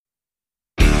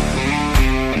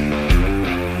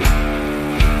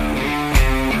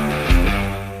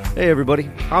Hey everybody,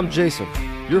 I'm Jason,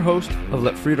 your host of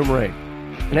Let Freedom Reign,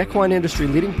 an equine industry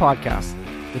leading podcast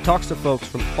that talks to folks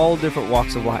from all different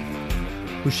walks of life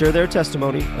who share their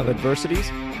testimony of adversities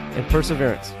and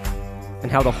perseverance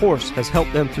and how the horse has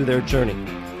helped them through their journey.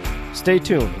 Stay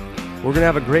tuned. We're going to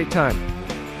have a great time.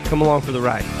 Come along for the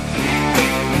ride.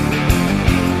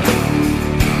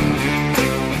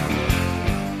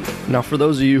 Now, for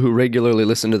those of you who regularly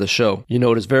listen to the show, you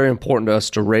know it is very important to us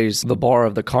to raise the bar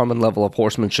of the common level of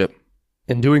horsemanship.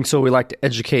 In doing so, we like to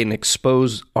educate and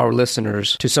expose our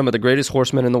listeners to some of the greatest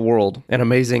horsemen in the world and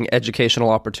amazing educational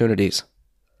opportunities.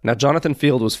 Now, Jonathan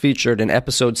Field was featured in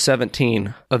episode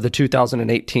 17 of the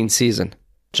 2018 season.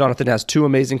 Jonathan has two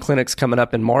amazing clinics coming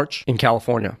up in March in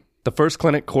California. The first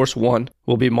clinic, Course 1,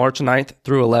 will be March 9th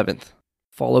through 11th,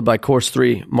 followed by Course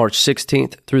 3, March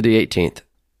 16th through the 18th.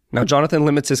 Now, Jonathan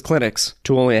limits his clinics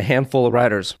to only a handful of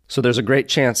riders, so there's a great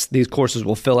chance these courses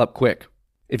will fill up quick.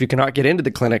 If you cannot get into the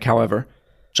clinic, however,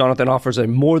 Jonathan offers a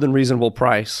more than reasonable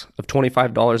price of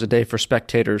 $25 a day for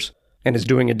spectators and is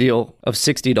doing a deal of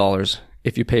 $60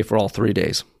 if you pay for all 3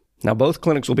 days. Now, both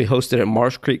clinics will be hosted at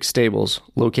Marsh Creek Stables,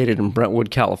 located in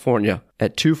Brentwood, California,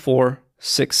 at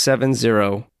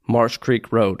 24670 Marsh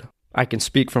Creek Road. I can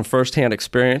speak from firsthand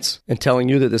experience in telling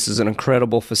you that this is an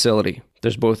incredible facility.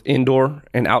 There's both indoor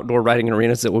and outdoor riding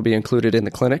arenas that will be included in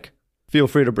the clinic. Feel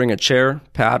free to bring a chair,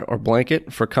 pad, or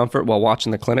blanket for comfort while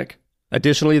watching the clinic.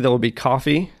 Additionally, there will be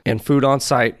coffee and food on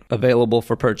site available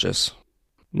for purchase.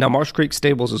 Now, Marsh Creek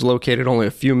Stables is located only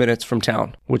a few minutes from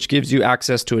town, which gives you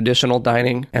access to additional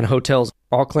dining and hotels.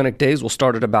 All clinic days will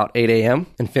start at about 8 a.m.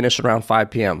 and finish around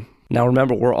 5 p.m. Now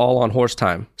remember, we're all on horse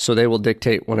time, so they will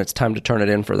dictate when it's time to turn it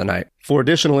in for the night. For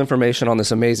additional information on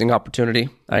this amazing opportunity,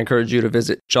 I encourage you to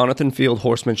visit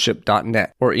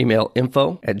jonathanfieldhorsemanship.net or email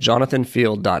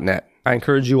info@jonathanfield.net. I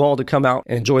encourage you all to come out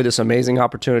and enjoy this amazing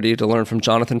opportunity to learn from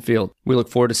Jonathan Field. We look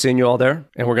forward to seeing you all there,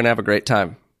 and we're going to have a great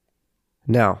time.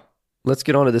 Now, let's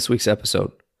get on to this week's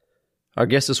episode. Our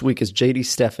guest this week is J.D.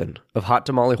 Steffen of Hot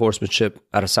Tamale Horsemanship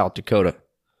out of South Dakota.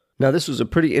 Now, this was a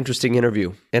pretty interesting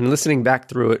interview, and listening back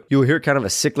through it, you'll hear kind of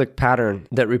a cyclic pattern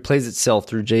that replays itself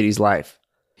through JD's life.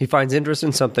 He finds interest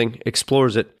in something,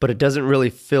 explores it, but it doesn't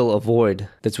really fill a void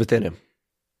that's within him.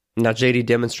 Now, JD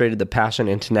demonstrated the passion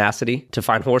and tenacity to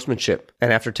find horsemanship,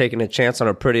 and after taking a chance on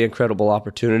a pretty incredible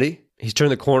opportunity, he's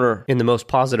turned the corner in the most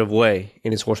positive way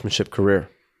in his horsemanship career.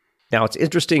 Now, it's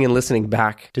interesting in listening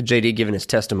back to JD giving his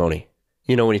testimony.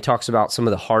 You know, when he talks about some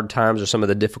of the hard times or some of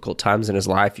the difficult times in his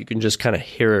life, you can just kind of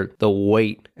hear the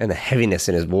weight and the heaviness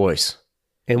in his voice.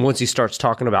 And once he starts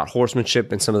talking about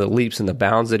horsemanship and some of the leaps and the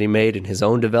bounds that he made in his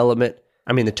own development,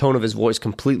 I mean, the tone of his voice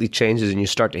completely changes and you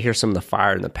start to hear some of the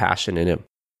fire and the passion in him.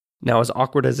 Now, as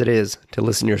awkward as it is to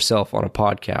listen to yourself on a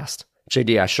podcast,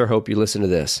 JD, I sure hope you listen to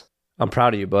this. I'm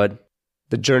proud of you, bud.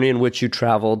 The journey in which you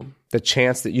traveled, the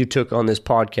chance that you took on this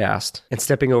podcast, and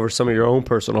stepping over some of your own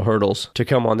personal hurdles to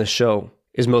come on this show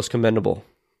is most commendable.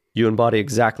 You embody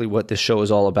exactly what this show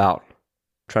is all about,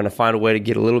 trying to find a way to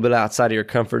get a little bit outside of your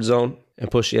comfort zone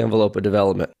and push the envelope of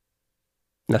development.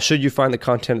 Now, should you find the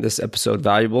content of this episode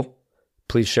valuable,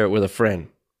 please share it with a friend.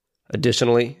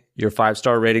 Additionally, your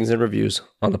 5-star ratings and reviews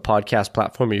on the podcast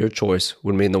platform of your choice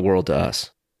would mean the world to us.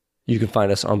 You can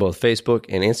find us on both Facebook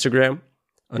and Instagram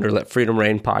under Let Freedom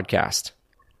Reign Podcast.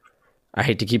 I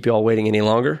hate to keep you all waiting any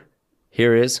longer.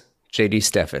 Here is J.D.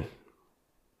 Steffen.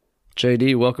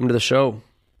 J.D., welcome to the show.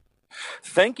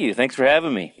 Thank you. Thanks for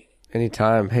having me.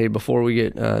 Anytime. Hey, before we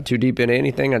get too deep into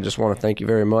anything, I just want to thank you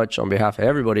very much on behalf of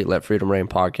everybody at Let Freedom Reign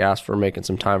Podcast for making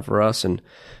some time for us and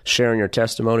sharing your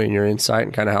testimony and your insight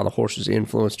and kind of how the horses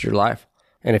influenced your life.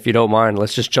 And if you don't mind,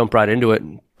 let's just jump right into it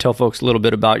and tell folks a little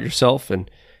bit about yourself and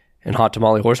Hot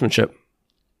Tamale Horsemanship.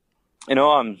 You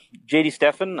know, I'm J.D.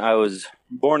 Steffen. I was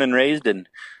born and raised in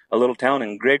a little town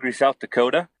in Gregory, South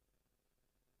Dakota.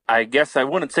 I guess I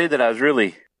wouldn't say that I was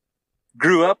really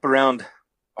grew up around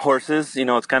horses. You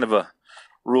know, it's kind of a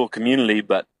rural community,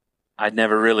 but I'd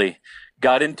never really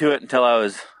got into it until I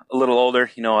was a little older.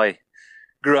 You know, I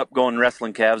grew up going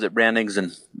wrestling calves at Brandings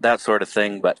and that sort of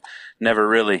thing, but never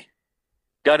really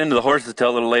got into the horses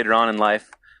until a little later on in life,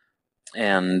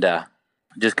 and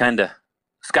just kind of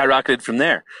skyrocketed from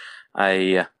there.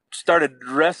 I started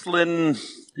wrestling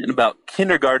in about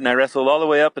kindergarten. I wrestled all the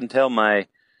way up until my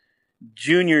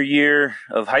junior year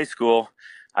of high school.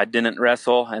 I didn't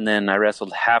wrestle, and then I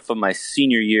wrestled half of my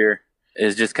senior year.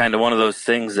 Is just kind of one of those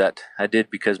things that I did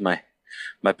because my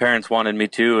parents wanted me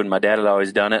to, and my dad had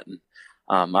always done it. And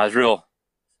I was real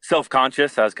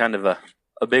self-conscious. I was kind of a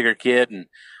bigger kid and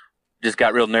just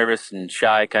got real nervous and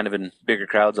shy kind of in bigger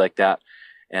crowds like that,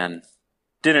 and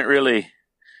didn't really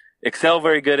excel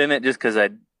very good in it just because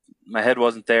my head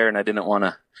wasn't there, and I didn't want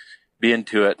to, be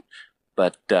into it.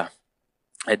 But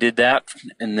I did that.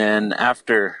 And then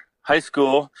after high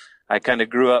school, I kind of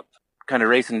grew up kind of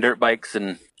racing dirt bikes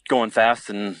and going fast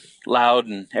and loud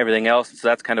and everything else. And so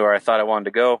that's kind of where I thought I wanted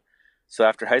to go. So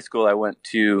after high school, I went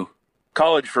to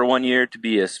college for 1 year to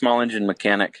be a small engine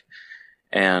mechanic,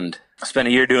 and I spent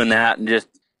a year doing that, and just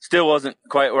still wasn't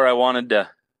quite where I wanted to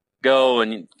go,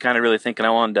 and kind of really thinking I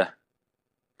wanted to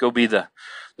go be the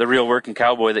real working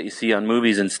cowboy that you see on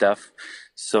movies and stuff.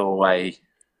 So I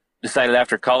decided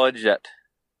after college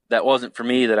that wasn't for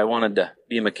me, that I wanted to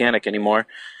be a mechanic anymore.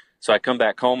 So I come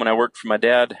back home and I worked for my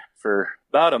dad for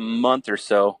about a month or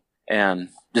so, and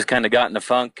just kind of got in a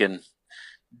funk and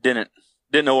didn't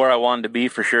know where I wanted to be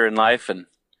for sure in life, and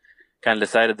kind of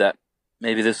decided that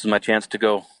maybe this was my chance to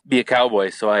go be a cowboy.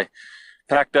 So I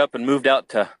packed up and moved out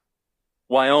to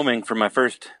Wyoming for my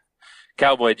first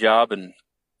cowboy job, and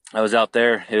I was out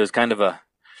there. It was kind of an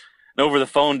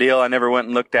over-the-phone deal. I never went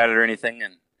and looked at it or anything,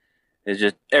 and it was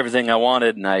just everything I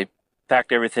wanted, and I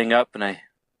packed everything up, and I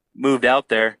moved out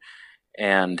there,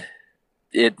 and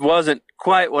it wasn't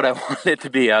quite what I wanted it to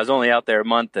be. I was only out there a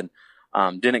month, and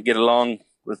didn't get along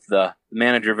with the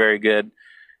manager very good,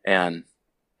 and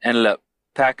ended up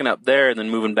packing up there and then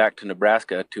moving back to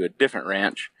Nebraska to a different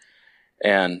ranch,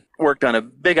 and worked on a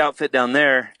big outfit down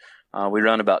there. We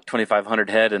run about 2,500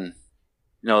 head, and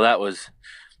that was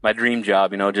my dream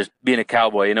job, just being a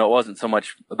cowboy. It wasn't so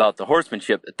much about the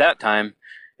horsemanship at that time.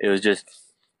 It was just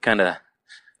kind of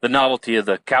the novelty of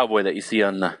the cowboy that you see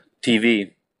on the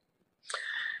TV.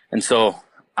 And so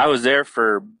I was there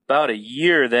for about a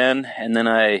year then, and then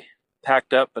I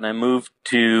packed up and I moved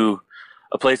to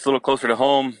a place a little closer to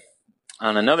home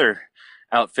on another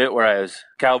outfit where I was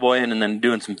cowboying and then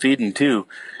doing some feeding too,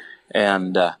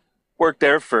 and worked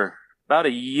there for about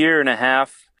a year and a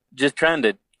half, just trying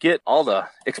to get all the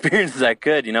experiences I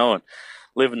could, and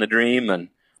living the dream, and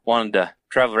wanted to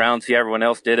travel around, see how everyone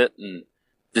else did it, and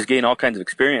just gain all kinds of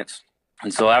experience.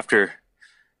 And so after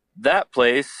that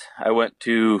place, I went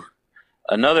to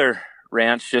another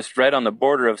ranch just right on the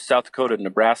border of South Dakota and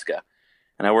Nebraska,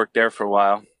 and I worked there for a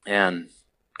while, and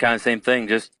kind of same thing,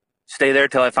 just stay there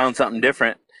till I found something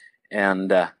different,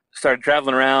 and started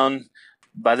traveling around.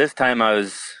 By this time I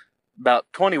was about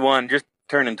 21, just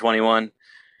turning 21,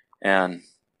 and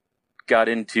got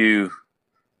into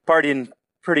partying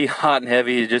pretty hot and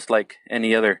heavy, just like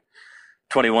any other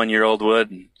 21-year-old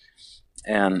would.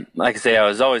 And like I say, I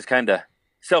was always kind of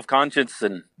self-conscious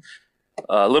and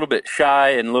a little bit shy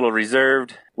and a little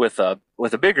reserved with a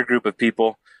bigger group of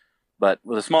people. But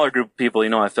with a smaller group of people,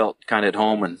 I felt kind of at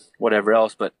home and whatever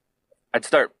else. But I'd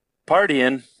start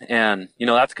partying, and,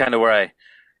 that's kind of where I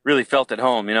really felt at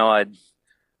home. I'd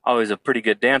always a pretty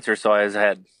good dancer, so I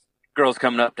had girls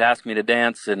coming up to ask me to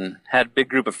dance, and had a big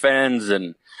group of friends,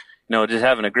 and, just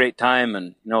having a great time,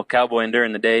 and, cowboying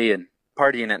during the day and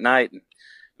partying at night. And,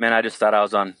 man, I just thought I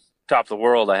was on top of the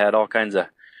world. I had all kinds of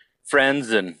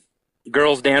friends and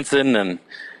girls dancing and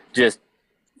just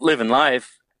living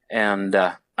life. And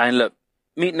I ended up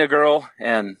meeting a girl,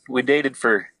 and we dated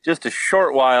for just a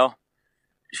short while.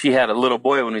 She had a little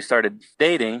boy when we started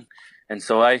dating, and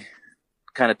so I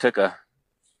kind of took a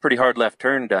pretty hard left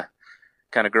turn to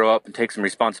kind of grow up and take some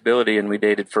responsibility, and we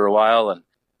dated for a while. And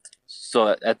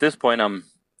so at this point, I'm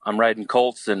riding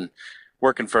colts and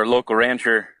working for a local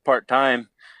rancher part-time,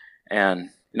 and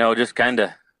just kind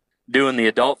of doing the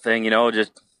adult thing,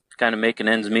 just kind of making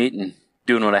ends meet and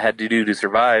doing what I had to do to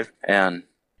survive. And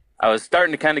I was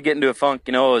starting to kind of get into a funk.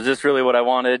 Is this really what I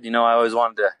wanted? I always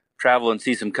wanted to travel and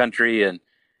see some country, and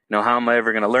how am I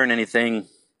ever going to learn anything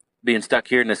being stuck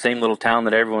here in the same little town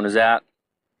that everyone is at?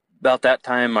 About that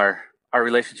time, our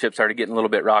relationship started getting a little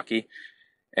bit rocky,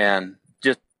 and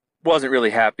just wasn't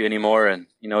really happy anymore, and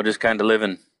just kind of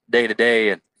living day to day.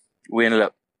 And we ended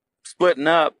up splitting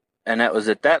up, and that was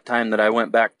at that time that I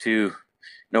went back to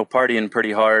partying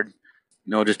pretty hard,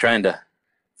 just trying to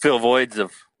fill voids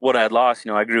of what I had lost.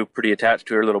 I grew pretty attached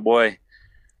to her little boy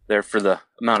there for the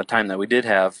amount of time that we did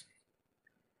have.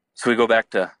 So we go back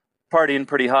to partying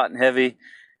pretty hot and heavy,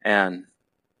 and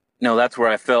that's where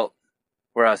I felt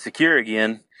where I was secure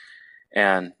again.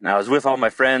 And I was with all my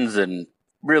friends and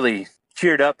really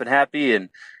cheered up and happy and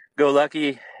go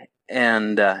lucky.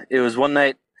 And it was one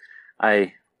night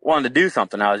I wanted to do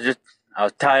something. I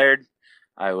was tired.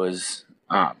 I was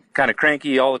kind of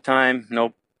cranky all the time,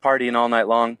 partying all night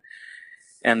long.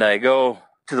 And I go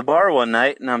to the bar one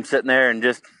night, and I'm sitting there and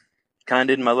just kind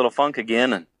of in my little funk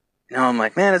again. And I'm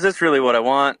like, man, is this really what I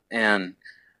want? And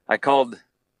I called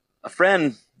a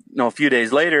friend, a few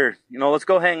days later, let's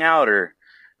go hang out or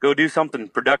go do something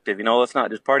productive. Let's not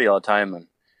just party all the time.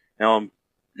 And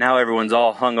now everyone's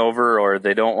all hungover, or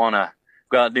they don't want to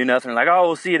go out and do nothing. Like, oh,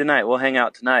 we'll see you tonight. We'll hang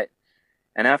out tonight.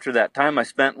 And after that time I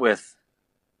spent with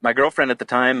my girlfriend at the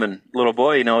time and little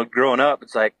boy, you know, growing up,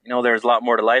 it's like, you know, there's a lot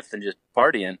more to life than just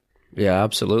partying. Yeah,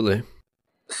 absolutely.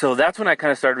 So that's when I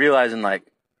kind of started realizing, like,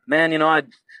 man, you know,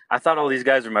 I thought all these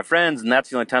guys were my friends, and that's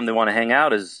the only time they want to hang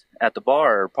out is at the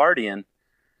bar or partying.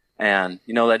 And,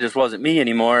 you know, that just wasn't me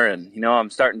anymore. And, you know, I'm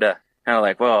starting to kind of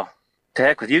like, well, to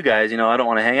heck with you guys, you know, I don't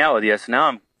want to hang out with you. So now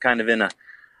I'm kind of in a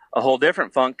whole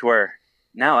different funk to where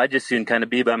now I just soon kind of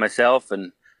be by myself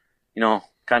and, you know,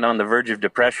 kind of on the verge of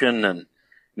depression and,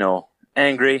 you know,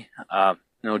 angry. You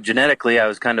know, genetically, I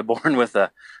was kind of born with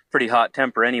a pretty hot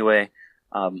temper anyway.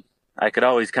 I could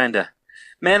always kind of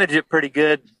manage it pretty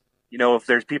good, you know, if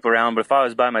there's people around. But if I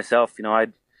was by myself, you know,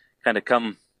 I'd kind of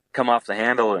come off the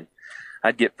handle and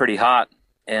I'd get pretty hot.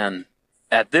 And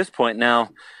at this point now,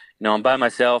 you know, I'm by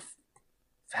myself,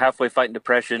 halfway fighting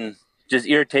depression, just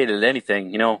irritated at anything,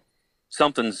 you know,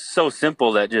 something so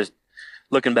simple that just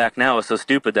looking back now is so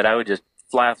stupid that I would just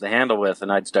fly off the handle with,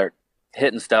 and I'd start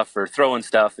hitting stuff or throwing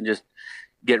stuff and just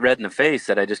get red in the face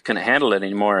that I just couldn't handle it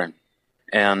anymore.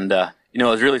 And you know,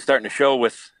 it was really starting to show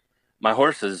with my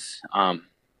horses. You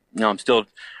know, I'm still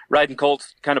riding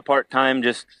colts kind of part-time,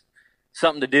 just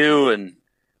something to do and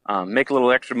make a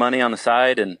little extra money on the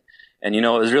side. And, you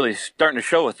know, it was really starting to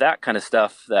show with that kind of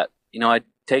stuff that, you know, I'd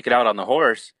take it out on the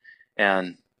horse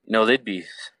and, you know, they'd be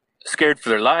scared for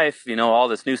their life, you know, all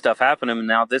this new stuff happening. And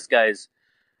now this guy's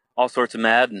all sorts of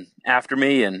mad and after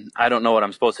me, and I don't know what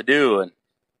I'm supposed to do.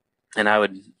 And I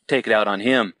would take it out on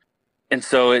him. And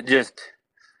so it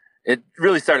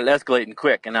really started escalating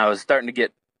quick, and I was starting to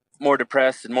get more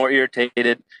depressed and more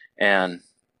irritated, and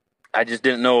I just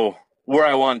didn't know where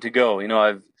I wanted to go. You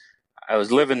know, I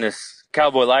was living this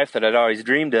cowboy life that I'd always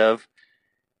dreamed of,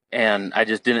 and I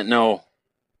just didn't know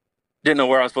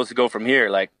where I was supposed to go from here.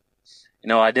 Like, you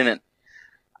know, I didn't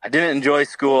enjoy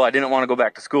school. I didn't want to go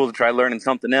back to school to try learning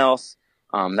something else.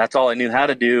 That's all I knew how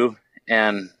to do,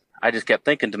 and I just kept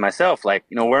thinking to myself, like,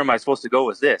 you know, where am I supposed to go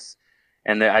with this?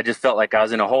 And I just felt like I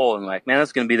was in a hole, and like, man,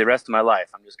 that's going to be the rest of my life.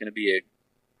 I'm just going to be a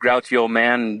grouchy old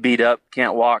man, beat up,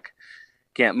 can't walk,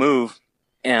 can't move.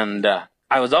 And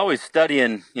I was always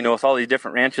studying, you know, with all these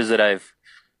different ranches that I've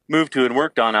moved to and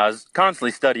worked on. I was constantly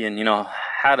studying, you know,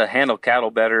 how to handle cattle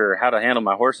better or how to handle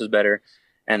my horses better.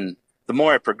 And the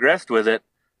more I progressed with it,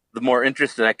 the more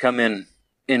interested I come in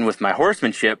with my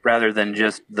horsemanship rather than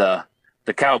just the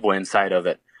cowboy inside of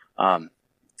it.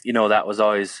 You know, that was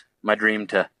always my dream,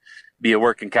 to be a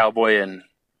working cowboy and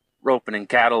roping and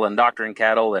cattle and doctoring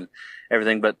cattle and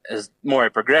everything. But as more I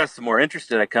progress, the more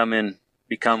interested I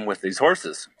become with these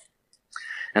horses.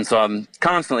 And so I'm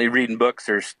constantly reading books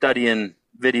or studying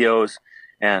videos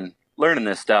and learning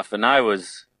this stuff. And I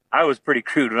was pretty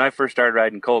crude when I first started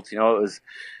riding colts. You know, it was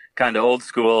kind of old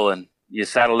school, and you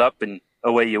saddled up and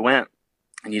away you went,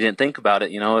 and you didn't think about it.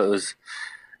 You know,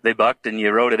 they bucked and you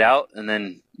rode it out, and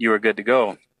then you were good to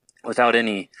go without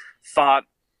any thought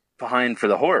behind for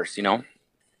the horse, you know.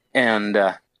 And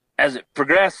as it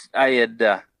progressed, I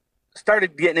had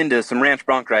started getting into some ranch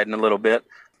bronc riding a little bit,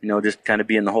 you know, just kind of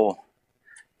being the whole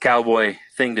cowboy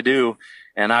thing to do.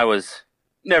 And I was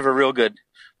never a real good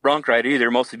bronc rider either,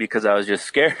 mostly because I was just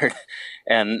scared.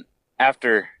 And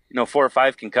after, you know, 4 or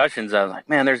 5 concussions, I was like,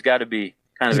 man, there's got to be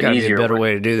kind of an easier, better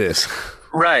way to do this.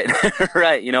 Right,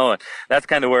 right. You know, that's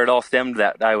kind of where it all stemmed.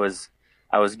 That I was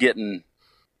getting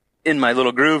in my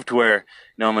little groove to where, you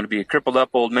know, I'm going to be a crippled up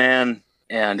old man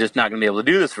and just not going to be able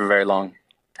to do this for very long.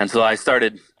 And so I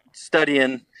started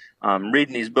studying,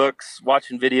 reading these books,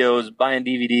 watching videos, buying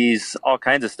DVDs, all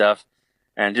kinds of stuff,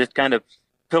 and just kind of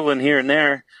pilling here and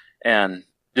there, and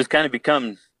just kind of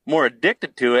become more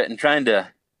addicted to it and trying to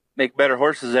make better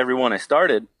horses every one I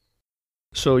started.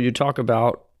 So you talk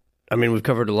about, I mean, we've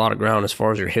covered a lot of ground as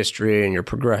far as your history and your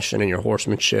progression and your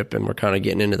horsemanship, and we're kind of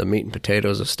getting into the meat and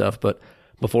potatoes of stuff. But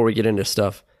before we get into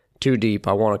stuff too deep,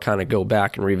 I want to kind of go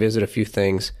back and revisit a few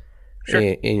things. Sure.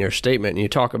 in your statement. And you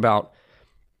talk about,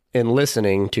 in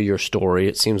listening to your story,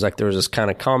 it seems like there's this kind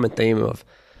of common theme of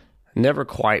never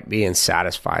quite being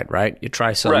satisfied, right? You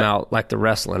try something out, like the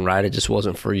wrestling, right? It just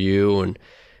wasn't for you. And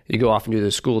you go off and do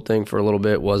the school thing for a little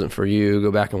bit, it wasn't for you.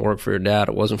 Go back and work for your dad,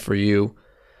 it wasn't for you.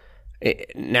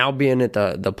 Now being at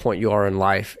the point you are in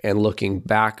life and looking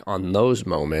back on those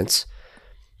moments,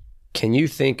 can you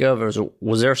think of, or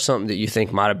was there something that you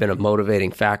think might have been a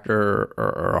motivating factor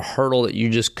or a hurdle that you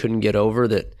just couldn't get over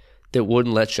that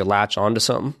wouldn't let you latch onto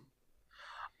something?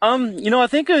 You know, I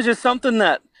think it was just something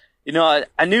that, you know,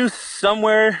 I knew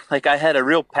somewhere, like, I had a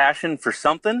real passion for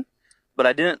something, but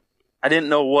I didn't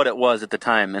know what it was at the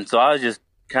time. And so I was just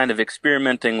kind of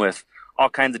experimenting with all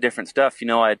kinds of different stuff. You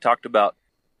know, I had talked about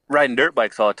riding dirt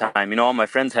bikes all the time. All my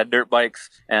friends had dirt bikes,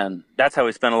 and that's how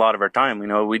we spent a lot of our time.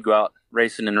 We'd go out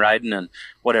racing and riding and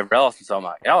whatever else. And so I'm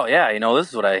like, oh yeah, this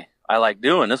is what I like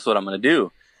doing. This is what I'm going to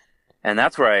do. And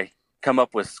that's where I come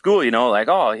up with school, like,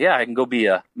 oh yeah, I can go be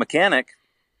a mechanic,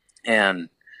 and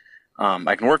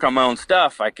I can work on my own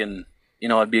stuff. I can,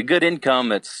 it'd be a good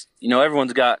income. It's,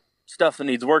 everyone's got stuff that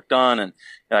needs worked on, and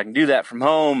I can do that from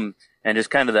home, and just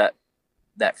kind of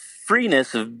that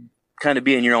freeness of kind of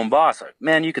being your own boss. Like,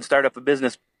 man, you could start up a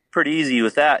business pretty easy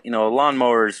with that,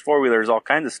 lawnmowers, four-wheelers, all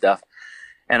kinds of stuff.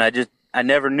 And I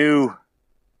never knew,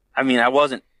 I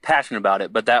wasn't passionate about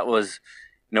it, but that was,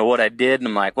 what I did. And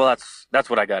I'm like, well, that's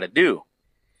what I got to do.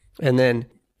 And then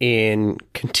in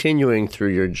continuing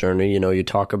through your journey, you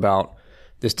talk about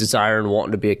this desire and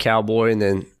wanting to be a cowboy, and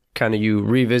then kind of you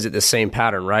revisit the same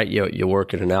pattern, right? You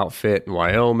work at an outfit in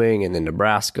Wyoming and then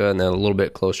Nebraska, and then a little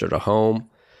bit closer to home.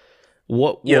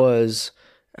 What was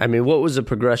the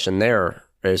progression there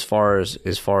as far as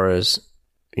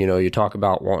you talk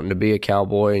about wanting to be a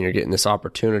cowboy and you're getting this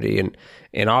opportunity,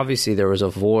 and obviously there was a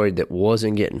void that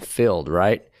wasn't getting filled,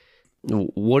 right?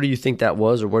 What do you think that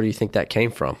was, or where do you think that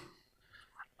came from?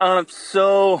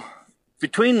 So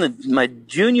between my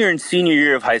junior and senior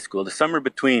year of high school, the summer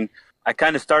between, I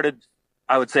kind of started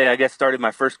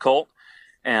my first colt,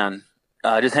 and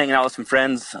just hanging out with some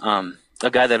friends. A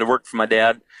guy that had worked for my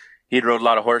dad, he'd rode a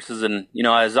lot of horses, and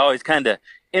I was always kind of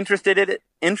interested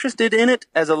in it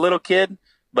as a little kid,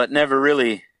 but never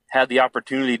really had the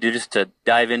opportunity to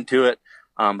dive into it.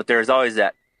 But there was always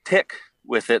that tick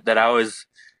with it that I was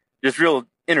just real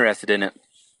interested in it.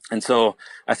 And so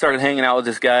I started hanging out with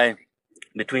this guy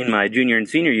between my junior and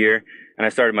senior year, and I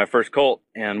started my first colt,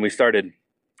 and we started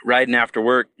riding after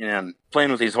work and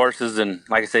playing with these horses. And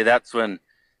like I say, that's when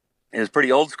it was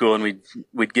pretty old school, and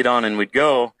we'd get on and we'd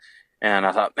go. And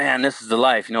I thought, man, this is the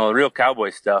life, the real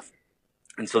cowboy stuff.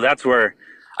 And so that's where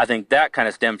I think that kind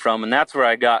of stemmed from. And that's where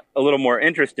I got a little more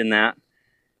interest in that.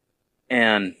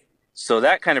 And so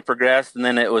that kind of progressed. And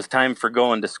then it was time for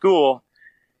going to school.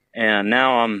 And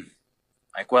now I'm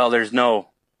like, well, there's no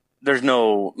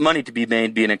money to be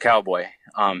made being a cowboy.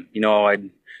 I'm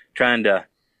trying to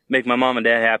make my mom and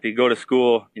dad happy, go to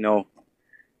school,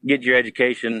 get your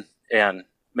education and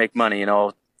make money.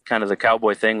 Kind of the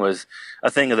cowboy thing was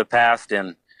a thing of the past,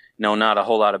 and not a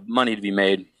whole lot of money to be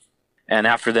made. And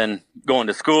after then going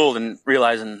to school and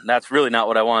realizing that's really not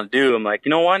what I want to do, I'm like,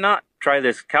 why not try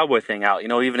this cowboy thing out?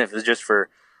 Even if it's just for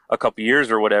a couple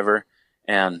years or whatever,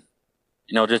 and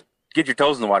just get your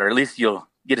toes in the water. At least you'll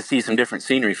get to see some different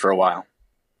scenery for a while.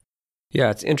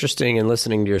 Yeah, it's interesting in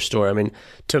listening to your story.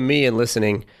 To me, in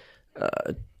listening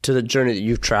to the journey that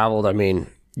you've traveled,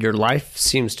 your life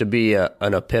seems to be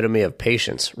an epitome of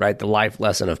patience, right? The life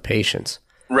lesson of patience.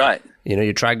 Right.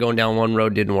 You tried going down one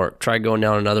road, didn't work. Tried going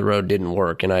down another road, didn't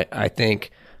work. And I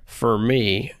think for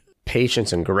me,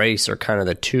 patience and grace are kind of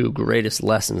the two greatest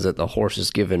lessons that the horse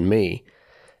has given me.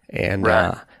 And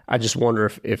right. I just wonder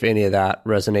if any of that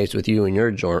resonates with you in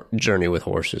your journey with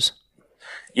horses.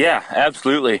 Yeah,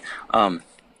 absolutely. I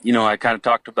kind of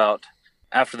talked about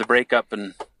after the breakup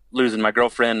and losing my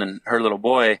girlfriend and her little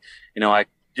boy, I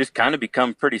just kind of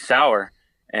become pretty sour,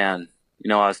 and,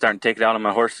 I was starting to take it out on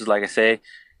my horses, like I say,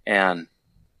 and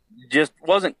just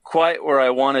wasn't quite where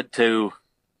I wanted to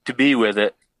be with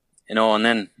it, and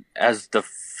then as the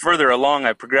further along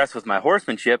I progressed with my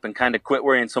horsemanship and kind of quit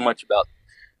worrying so much about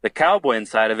the cowboy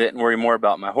inside of it and worry more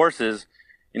about my horses,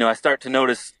 I start to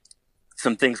notice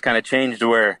some things kind of change to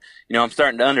where, I'm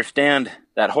starting to understand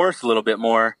that horse a little bit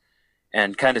more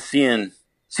and kind of seeing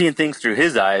things through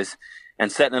his eyes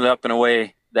and setting it up in a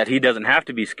way that he doesn't have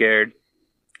to be scared.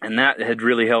 And that had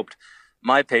really helped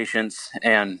my patience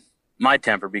and my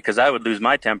temper, because I would lose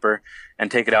my temper and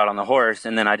take it out on the horse,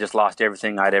 and then I just lost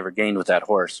everything I'd ever gained with that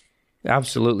horse.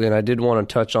 Absolutely. And I did want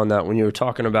to touch on that when you were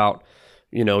talking about,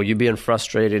 you being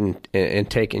frustrated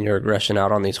and taking your aggression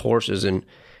out on these horses, and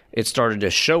it started to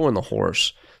show in the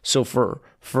horse. So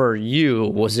for you,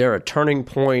 was there a turning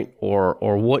point,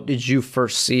 or what did you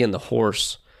first see in the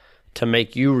horse to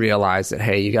make you realize that,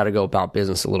 hey, you got to go about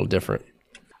business a little different?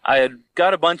 I had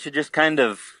got a bunch of just kind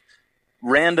of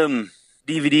random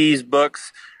DVDs,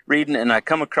 books, reading, and I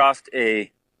come across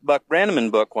a Buck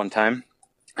Brannaman book one time,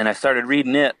 and I started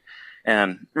reading it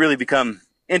and really become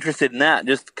interested in that,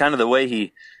 just kind of the way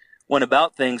he went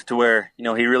about things, to where, he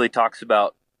really talks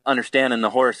about understanding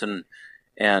the horse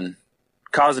and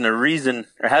causing a reason,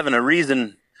 or having a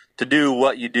reason to do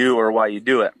what you do or why you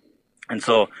do it. And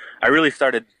so I really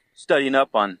started studying up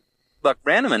on Buck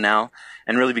Brannaman now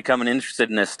and really becoming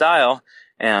interested in his style.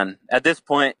 And at this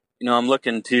point, I'm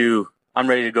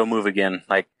ready to go move again.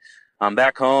 Like, I'm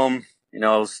back home,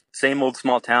 same old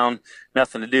small town,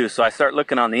 nothing to do. So I start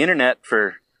looking on the internet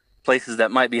for places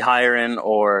that might be hiring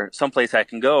or someplace I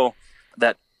can go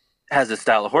that has a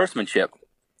style of horsemanship.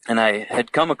 And I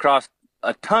had come across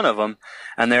a ton of them,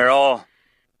 and they're all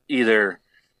either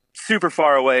super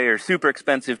far away or super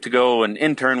expensive to go and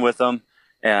intern with them.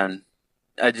 And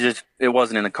it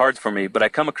wasn't in the cards for me. But I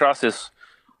come across this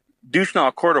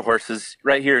Dushnall quarter horses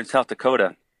right here in South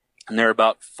Dakota, and they're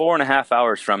about 4.5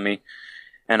 hours from me.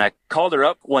 And I called her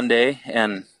up one day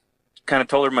and kind of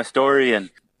told her my story,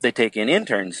 and they take in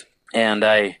interns. And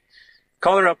I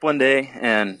called her up one day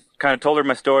and kind of told her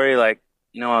my story, like,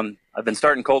 I've been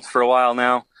starting colts for a while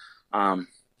now,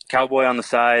 cowboy on the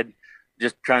side,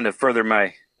 just trying to further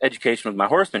my education with my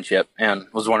horsemanship, and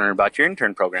was wondering about your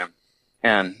intern program.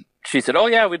 And she said, oh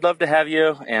yeah, we'd love to have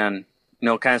you. And,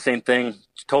 kind of same thing.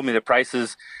 She told me the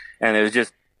prices, and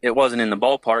it wasn't in the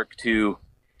ballpark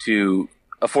to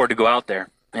afford to go out there.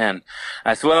 And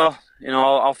I said, well,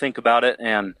 I'll think about it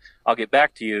and I'll get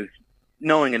back to you,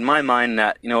 knowing in my mind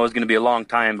that, it was going to be a long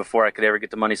time before I could ever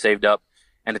get the money saved up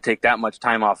and to take that much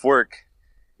time off work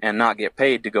and not get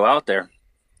paid to go out there.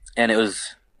 And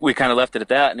we kind of left it at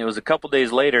that. And it was a couple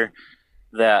days later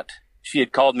that she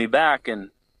had called me back,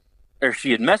 or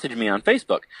she had messaged me on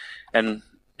Facebook and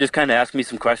just kind of asked me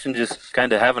some questions, just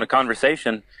kind of having a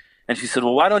conversation. And she said,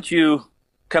 well, why don't you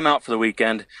come out for the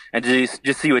weekend and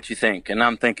just see what you think? And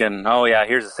I'm thinking, oh yeah,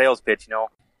 here's a sales pitch,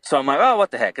 So I'm like, oh,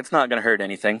 what the heck? It's not going to hurt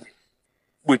anything.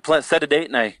 We set a date,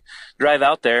 and I drive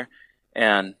out there,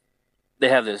 and they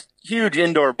have this huge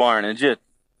indoor barn, and just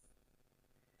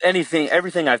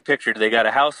everything I've pictured. They got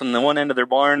a house on the one end of their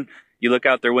barn. You look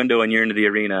out their window and you're into the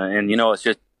arena, and it's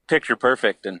just picture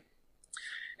perfect.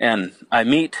 And I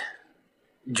meet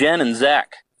Jen and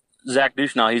Zach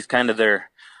Dushnall. He's kind of their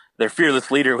fearless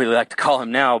leader, we like to call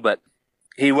him now, but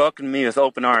he welcomed me with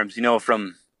open arms.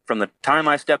 From the time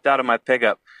I stepped out of my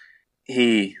pickup,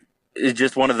 he is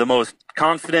just one of the most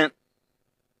confident,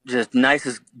 just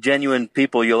nicest, genuine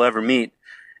people you'll ever meet.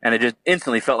 And it just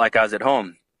instantly felt like I was at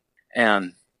home.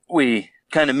 And we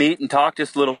kind of meet and talk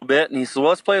just a little bit. And he said, well,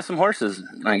 let's play with some horses.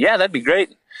 I'm like, yeah, that'd be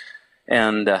great.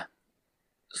 And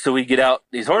so we get out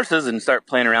these horses and start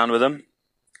playing around with them.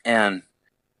 And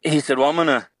he said, well, I'm going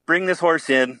to bring this horse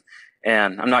in,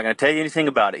 and I'm not going to tell you anything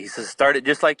about it. He says, start it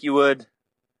just like you would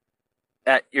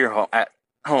at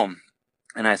home.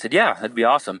 And I said, yeah, that'd be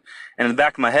awesome. And in the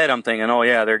back of my head, I'm thinking, oh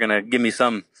yeah, they're going to give me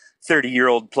some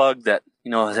 30-year-old plug that,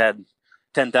 has had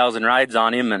 10,000 rides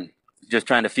on him and just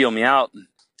trying to feel me out. And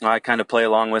I kind of play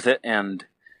along with it and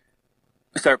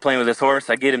start playing with this horse.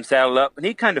 I get him saddled up, and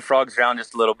he kind of frogs around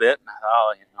just a little bit. And I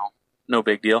thought, oh, no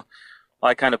big deal.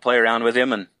 Well, I kind of play around with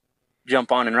him and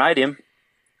jump on and ride him.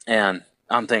 And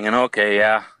I'm thinking, okay,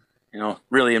 yeah,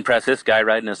 really impress this guy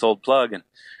riding this old plug, and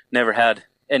never had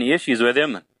any issues with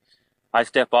him. And I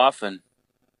step off, and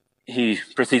he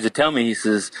proceeds to tell me, he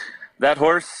says, that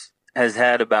horse has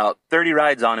had about 30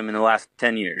 rides on him in the last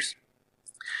 10 years.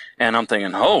 And I'm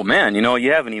thinking, oh man,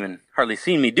 you haven't even hardly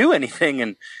seen me do anything,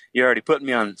 and you already put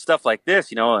me on stuff like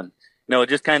this, and it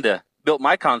just kind of built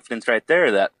my confidence right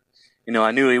there that,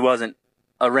 I knew he wasn't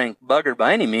a rank bugger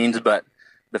by any means, but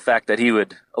the fact that he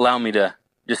would allow me to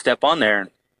just step on there,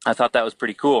 I thought that was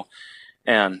pretty cool.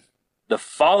 And the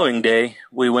following day,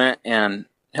 we went and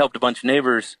helped a bunch of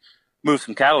neighbors move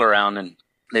some cattle around, and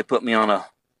they put me on a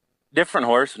different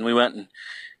horse, and we went and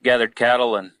gathered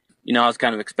cattle. And I was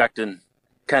kind of expecting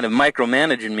kind of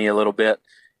micromanaging me a little bit,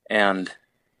 and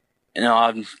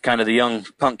I'm kind of the young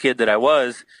punk kid that I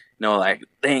was, like,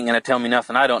 they ain't gonna tell me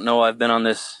nothing I don't know. I've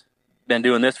been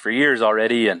doing this for years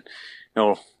already, and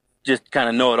just kind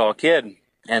of know-it-all kid.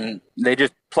 And they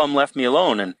just plumb left me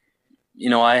alone. And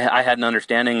I had an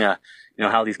understanding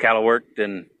how these cattle worked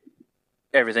and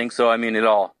everything. So it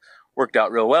all worked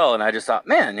out real well. And I just thought,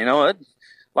 man, a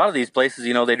lot of these places,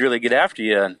 they'd really get after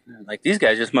you, and like, these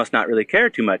guys just must not really care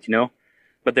too much,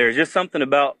 but there's just something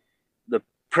about the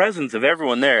presence of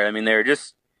everyone there. They're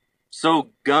just so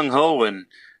gung-ho, and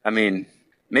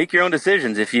make your own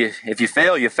decisions. If you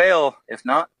fail, you fail. If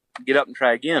not, get up and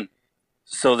try again.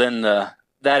 So then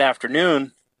that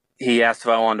afternoon, he asked if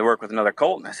I wanted to work with another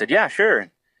colt, and I said, yeah, sure.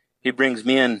 He brings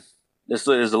me in. This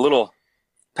is a little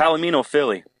Palomino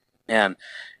filly, and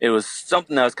it was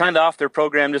something that was kind of off their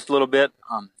program just a little bit.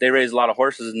 They raise a lot of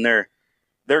horses, and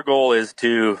their goal is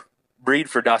to breed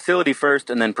for docility first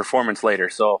and then performance later.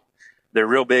 So they're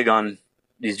real big on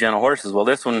these gentle horses. Well,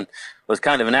 this one was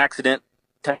kind of an accident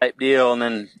type deal, and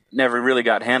then never really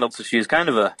got handled. So she was kind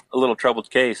of a little troubled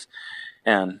case.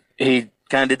 And he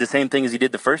kind of did the same thing as he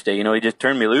did the first day. He just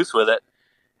turned me loose with it.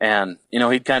 And,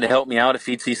 he'd kind of help me out if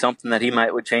he'd see something that he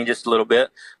would change just a little bit.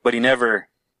 But he never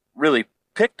really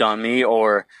picked on me,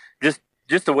 or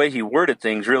just the way he worded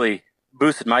things really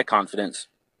boosted my confidence.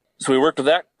 So we worked with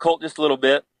that colt just a little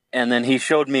bit, and then he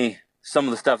showed me some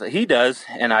of the stuff that he does,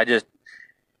 and I just,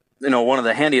 one of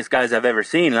the handiest guys I've ever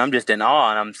seen, and I'm just in awe,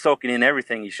 and I'm soaking in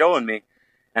everything he's showing me.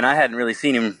 And I hadn't really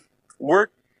seen him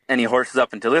work any horses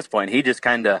up until this point. He just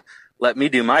kind of let me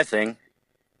do my thing.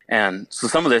 And so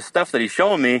some of the stuff that he's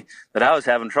showing me that I was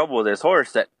having trouble with this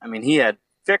horse that, he had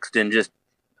fixed in just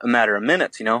a matter of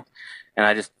minutes, And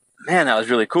I just, man, that was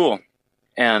really cool.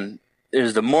 And it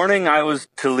was the morning I was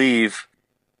to leave,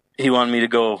 he wanted me to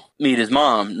go meet his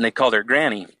mom, and they called her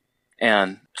Granny.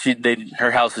 And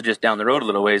her house was just down the road a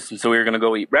little ways. And so we were going to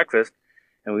go eat breakfast,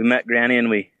 and we met Granny, and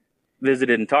we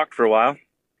visited and talked for a while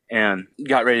and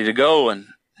got ready to go. And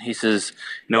he says,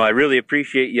 I really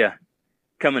appreciate you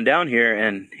coming down here.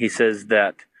 And he says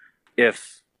that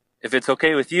if it's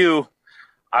okay with you,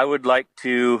 I would like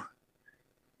to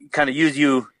kind of use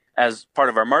you as part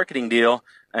of our marketing deal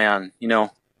and,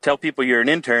 tell people you're an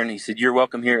intern. He said, you're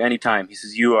welcome here anytime. He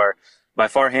says, you are by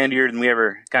far handier than we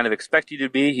ever kind of expect you to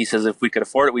be. He says, if we could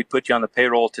afford it, we'd put you on the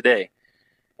payroll today.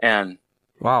 And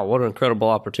wow, what an incredible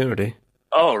opportunity.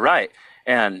 Oh, right.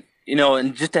 And,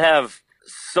 and just to have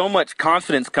so much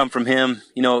confidence come from him,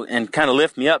 and kind of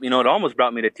lift me up, it almost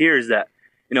brought me to tears that,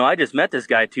 I just met this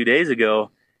guy 2 days ago,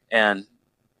 and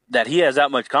that he has that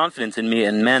much confidence in me.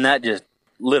 And man, that just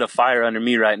lit a fire under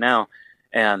me right now.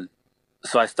 And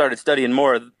so I started studying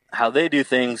more of how they do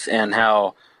things and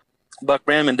how Buck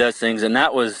Brandman does things. And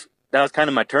that was kind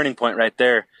of my turning point right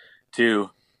there to,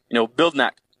 building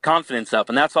that confidence up.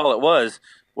 And that's all it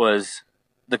was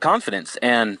the confidence.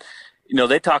 And,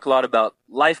 they talk a lot about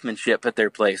lifemanship at their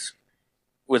place.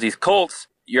 With these colts,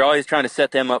 you're always trying to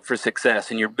set them up for success,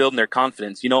 and you're building their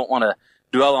confidence. You don't want to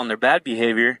dwell on their bad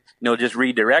behavior, just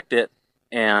redirect it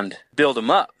and build them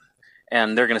up.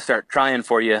 And they're going to start trying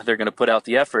for you. They're going to put out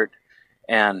the effort.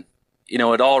 And,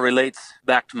 it all relates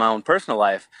back to my own personal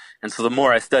life. And so the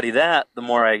more I study that, the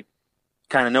more I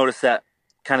kind of notice that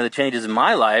kind of the changes in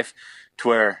my life to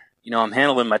where, I'm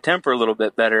handling my temper a little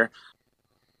bit better,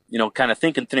 kind of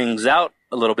thinking things out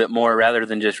a little bit more rather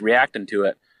than just reacting to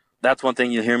it. That's one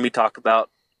thing you'll hear me talk about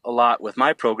a lot with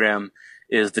my program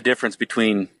is the difference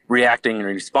between reacting and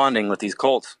responding with these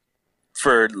colts.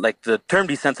 For like the term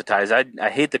desensitize, I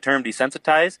hate the term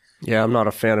desensitize. Yeah, I'm not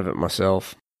a fan of it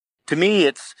myself. To me,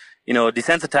 it's,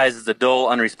 desensitize is a dull,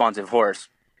 unresponsive horse.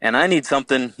 And I need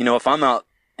something, if I'm out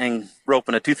and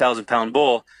roping a 2,000-pound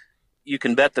bull, you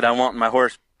can bet that I want my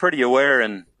horse pretty aware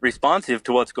and responsive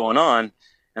to what's going on.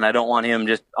 And I don't want him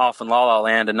just off in la-la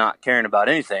land and not caring about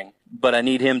anything. But I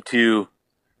need him to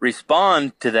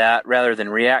respond to that rather than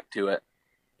react to it.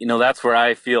 That's where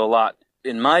I feel a lot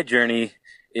in my journey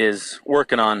is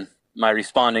working on my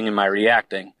responding and my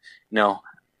reacting.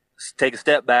 Take a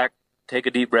step back, take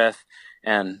a deep breath,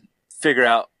 and figure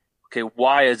out, okay,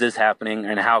 why is this happening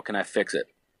and how can I fix it?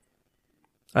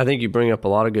 I think you bring up a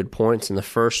lot of good points. And the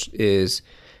first is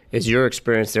your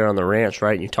experience there on the ranch,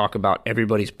 right? And you talk about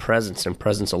everybody's presence and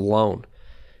presence alone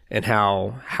and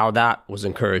how that was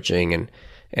encouraging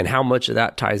and how much of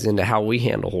that ties into how we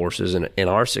handle horses and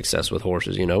our success with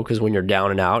horses, because when you're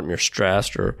down and out and you're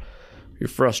stressed or you're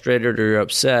frustrated or you're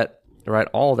upset, right,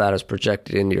 all that is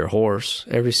projected into your horse,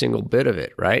 every single bit of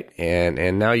it, right?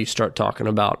 And now you start talking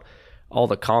about all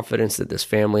the confidence that this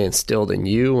family instilled in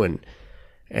you,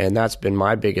 and that's been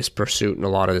my biggest pursuit in a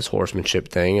lot of this horsemanship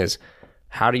thing is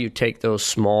how do you take those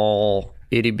small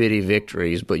itty-bitty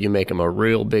victories, but you make them a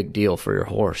real big deal for your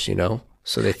horse,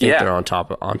 so they think they're on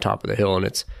top of the hill, and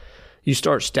it's you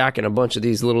start stacking a bunch of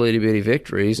these little itty-bitty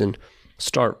victories and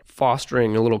start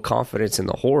fostering a little confidence in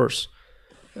the horse.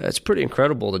 It's pretty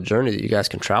incredible the journey that you guys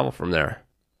can travel from there.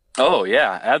 Oh,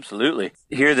 yeah, absolutely.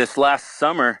 Here this last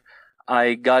summer,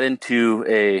 I got into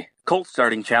a colt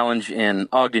starting challenge in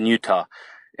Ogden, Utah.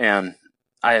 And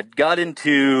I had got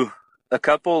into a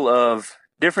couple of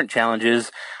different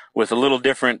challenges with a little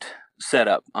different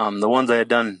setup. The ones I had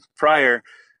done prior,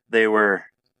 they were,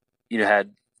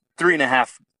 had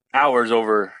 3.5 hours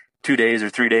over 2 days or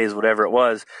 3 days, whatever it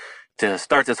was, to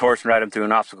start this horse and ride him through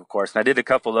an obstacle course. And I did a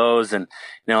couple of those, and,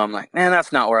 I'm like, man,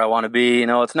 that's not where I want to be.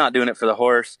 It's not doing it for the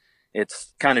horse.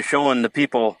 It's kind of showing the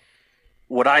people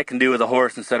what I can do with a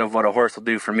horse instead of what a horse will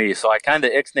do for me. So I kind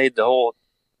of ixnayed the whole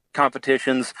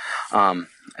competitions.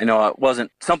 It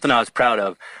wasn't something I was proud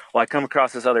of. Well, I come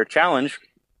across this other challenge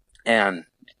and,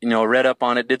 read up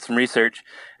on it, did some research,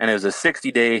 and it was a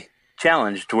 60-day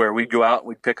challenge to where we'd go out,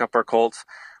 we'd pick up our colts.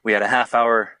 We had a half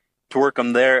hour to work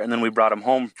them there, and then we brought them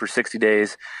home for 60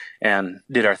 days and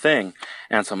did our thing.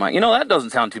 And so I'm like, that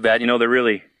doesn't sound too bad. They're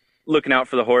really looking out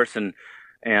for the horse and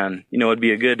and, it'd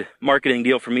be a good marketing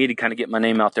deal for me to kind of get my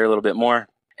name out there a little bit more.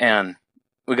 And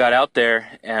we got out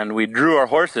there and we drew our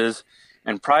horses.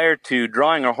 And prior to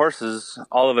drawing our horses,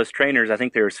 all of us trainers, I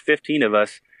think there was 15 of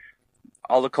us,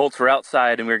 all the colts were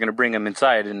outside and we were going to bring them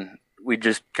inside. And we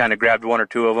just kind of grabbed one or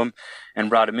two of them and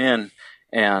brought them in.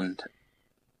 And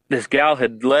this gal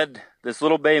had led this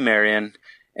little bay mare in,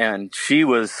 and she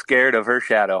was scared of her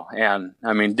shadow. And,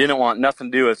 didn't want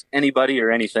nothing to do with anybody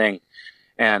or anything.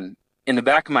 And in the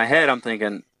back of my head, I'm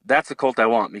thinking, that's the colt I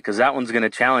want, because that one's going to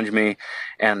challenge me.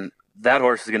 And that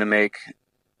horse is going to make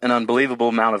an unbelievable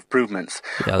amount of improvements.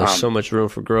 Yeah, there's so much room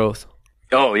for growth.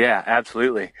 Oh, yeah,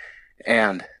 absolutely.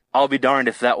 And I'll be darned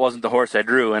if that wasn't the horse I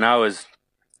drew. And I was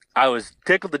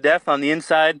tickled to death on the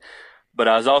inside, but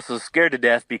I was also scared to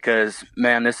death because,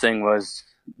 man, this thing was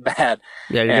bad.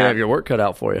 Yeah, you're going to have your work cut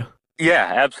out for you.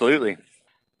 Yeah, absolutely.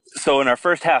 So in our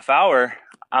first half hour,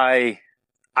 I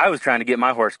was trying to get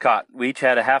my horse caught. We each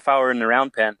had a half hour in the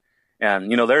round pen.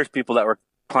 And, there's people that were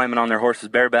climbing on their horses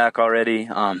bareback already,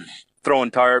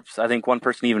 throwing tarps. I think one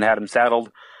person even had him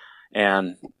saddled.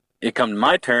 And it come to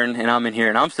my turn, and I'm in here,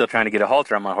 and I'm still trying to get a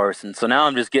halter on my horse. And so now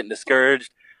I'm just getting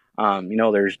discouraged.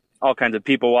 There's all kinds of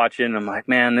people watching. I'm like,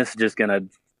 man, this is just going to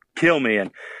kill me.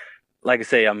 And like I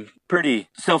say, I'm pretty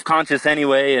self-conscious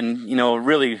anyway, and,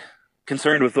 really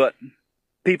concerned with what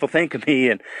people think of me.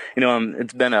 And,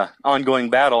 it's been an ongoing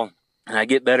battle, and I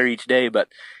get better each day, but,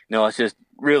 it's just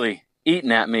really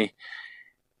eating at me.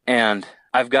 And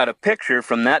I've got a picture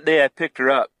from that day I picked her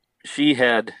up. She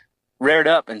had reared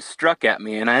up and struck at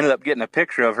me, and I ended up getting a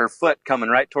picture of her foot coming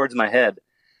right towards my head.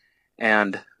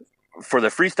 And for the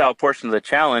freestyle portion of the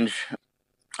challenge,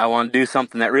 I want to do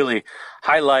something that really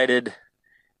highlighted,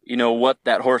 what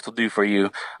that horse will do for you.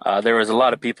 There was a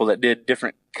lot of people that did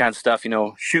different kinds of stuff,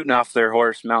 shooting off their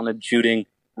horse, mounted shooting,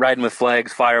 riding with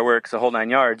flags, fireworks, the whole 9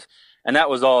 yards. And that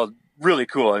was all really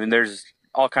cool. There's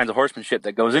all kinds of horsemanship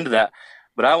that goes into that.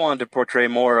 But I wanted to portray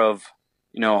more of,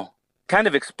 kind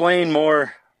of explain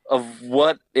more of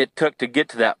what it took to get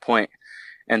to that point.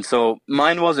 And so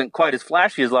mine wasn't quite as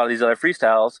flashy as a lot of these other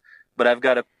freestyles, but I've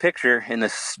got a picture in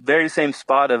the very same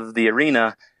spot of the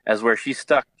arena as where she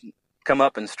come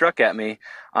up and struck at me.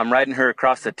 I'm riding her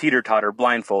across the teeter-totter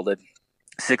blindfolded.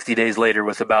 60 days later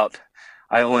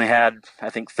I only had, I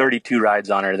think, 32 rides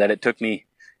on her. That it took me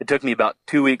about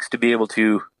 2 weeks to be able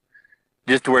to,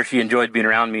 just to where she enjoyed being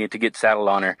around me, to get saddled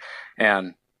on her.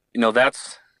 And,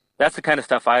 that's the kind of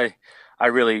stuff I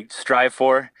really strive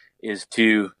for, is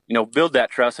to, build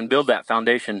that trust and build that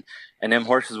foundation. And them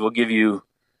horses will give you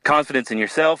confidence in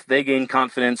yourself. They gain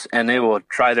confidence, and they will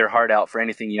try their heart out for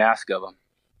anything you ask of them.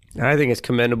 I think it's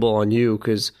commendable on you,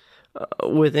 because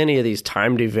with any of these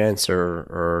timed events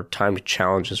or timed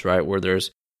challenges, right, whether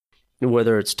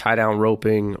it's tie down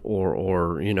roping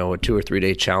or a 2 or 3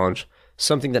 day challenge,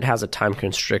 something that has a time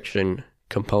constriction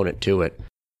component to it,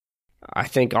 I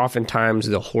think oftentimes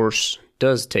the horse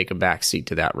does take a back seat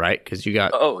to that, right? Because you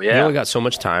only got so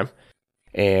much time,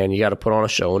 and you got to put on a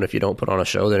show. And if you don't put on a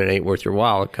show, then it ain't worth your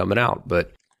while coming out.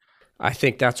 But I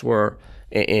think that's where,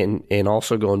 and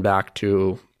also going back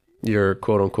to your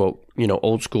quote unquote,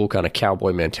 old school kind of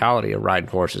cowboy mentality of riding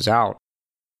horses out,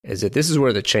 is that this is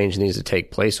where the change needs to take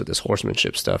place with this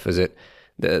horsemanship stuff. Is it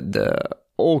the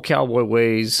old cowboy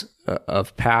ways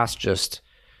of past?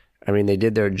 They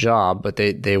did their job, but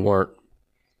they weren't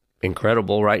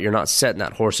incredible, right? You're not setting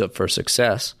that horse up for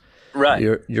success. Right.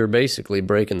 You're basically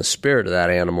breaking the spirit of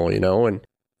that animal,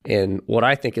 and what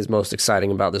I think is most exciting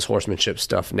about this horsemanship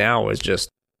stuff now is just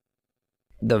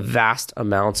the vast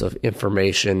amounts of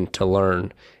information to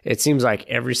learn. It seems like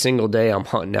every single day I'm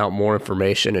hunting out more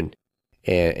information,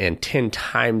 and 10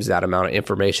 times that amount of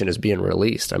information is being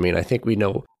released. I think we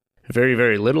know very,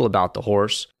 very little about the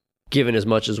horse, given as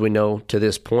much as we know to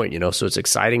this point, so it's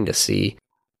exciting to see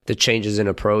the changes in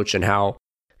approach and how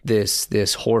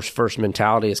this horse first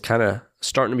mentality is kind of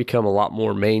starting to become a lot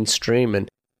more mainstream, and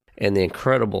the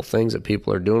incredible things that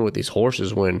people are doing with these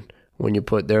horses when you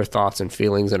put their thoughts and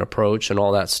feelings and approach and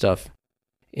all that stuff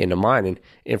into mind.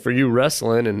 And for you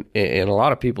wrestling and a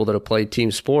lot of people that have played team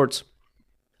sports,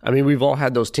 we've all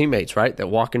had those teammates, right, that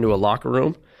walk into a locker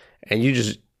room and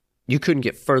you couldn't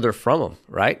get further from them,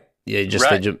 right? They just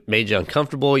made you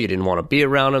uncomfortable. You didn't want to be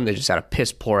around them. They just had a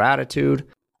piss poor attitude,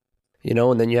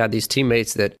 and then you had these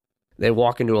teammates that they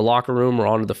walk into a locker room or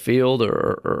onto the field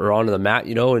or onto the mat,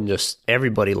 and just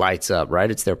everybody lights up, right?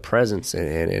 It's their presence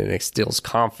and it instills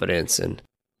confidence and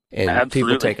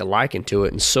people take a liking to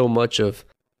it. And so much of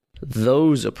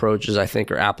those approaches, I think,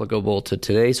 are applicable to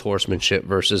today's horsemanship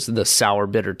versus the sour,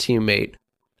 bitter teammate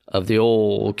of the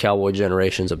old cowboy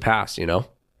generations of past,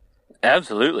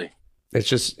 Absolutely. It's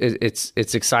just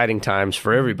it's exciting times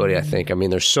for everybody, I think. I mean,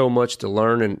 there's so much to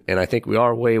learn, and I think we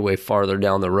are way farther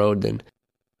down the road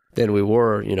than we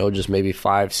were, just maybe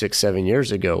 5, 6, 7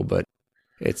 years ago. But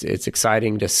it's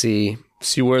exciting to see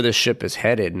where this ship is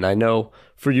headed. And I know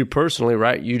for you personally,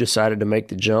 right, you decided to make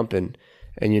the jump and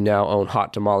you now own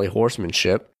Hot Tamale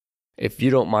Horsemanship. If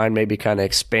you don't mind maybe kind of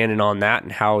expanding on that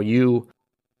and how you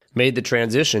made the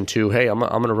transition to, hey, I'm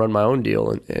going to run my own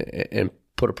deal and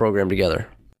put a program together.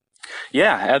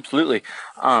 Yeah, absolutely.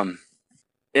 And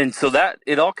so that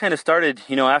it all kind of started,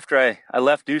 after I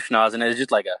left Duchenaz, and it was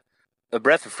just like a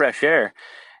breath of fresh air.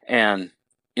 And,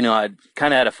 I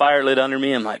kind of had a fire lit under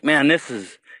me. I'm like, man, this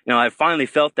is, I finally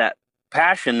felt that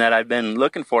passion that I've been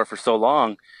looking for so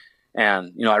long.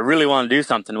 And, I really want to do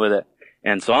something with it.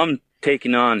 And so I'm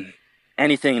taking on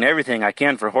anything and everything I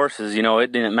can for horses.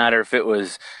 It didn't matter if it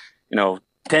was,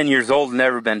 10 years old and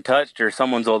never been touched, or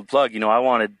someone's old plug. I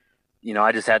wanted,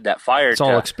 I just had that fire. It's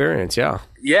all experience. Yeah.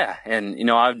 Yeah. And,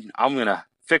 I'm going to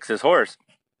fix this horse.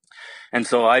 And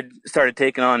so I started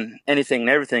taking on anything and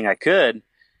everything I could,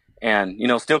 and,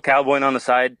 still cowboying on the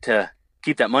side to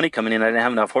keep that money coming in. I didn't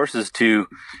have enough horses to,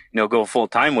 go full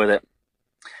time with it.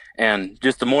 And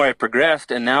just the more I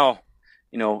progressed, and now,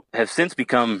 have since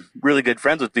become really good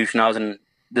friends with Duchenaz. And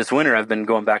this winter I've been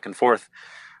going back and forth,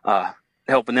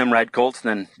 helping them ride colts and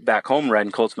then back home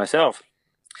riding colts myself.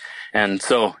 And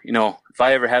so, if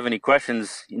I ever have any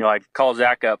questions, I call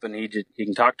Zach up and he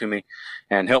can talk to me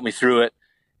and help me through it,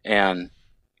 and,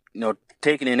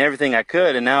 taking in everything I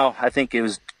could. And now I think it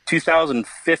was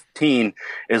 2015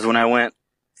 is when I went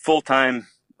full time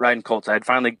riding colts. I had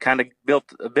finally kind of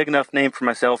built a big enough name for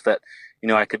myself that,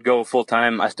 I could go full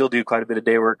time. I still do quite a bit of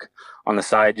day work on the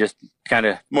side, just kind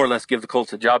of more or less give the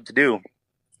colts a job to do.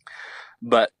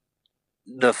 But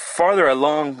the farther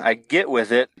along I get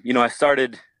with it,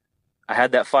 I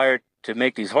had that fire to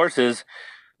make these horses,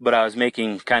 but I was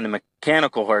making kind of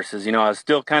mechanical horses. I was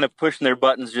still kind of pushing their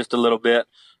buttons just a little bit,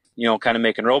 kind of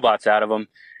making robots out of them.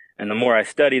 And the more I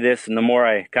study this and the more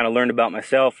I kind of learned about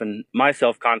myself and my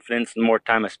self-confidence, the more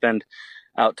time I spend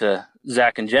out to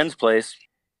Zach and Jen's place,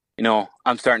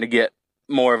 I'm starting to get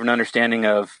more of an understanding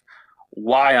of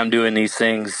why I'm doing these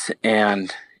things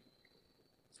and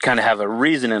kind of have a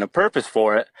reason and a purpose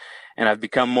for it. And I've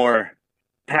become more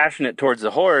passionate towards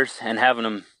the horse and having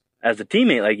them as a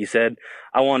teammate. Like you said,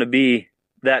 I want to be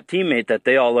that teammate that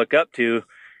they all look up to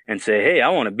and say, hey, I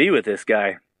want to be with this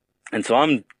guy. And so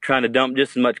I'm trying to dump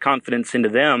just as much confidence into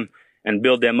them and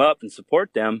build them up and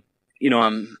support them.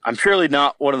 I'm surely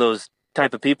not one of those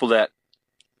type of people that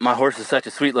my horse is such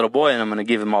a sweet little boy and I'm going to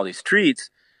give him all these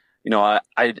treats. I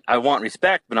want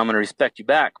respect, but I'm going to respect you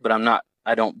back. But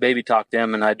I don't baby talk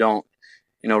them, and I don't,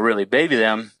 really baby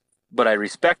them, but I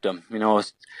respect them,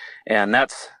 and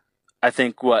that's, I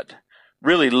think, what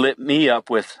really lit me up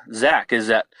with Zach is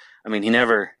that, he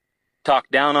never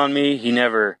talked down on me. He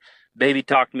never baby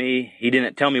talked me. He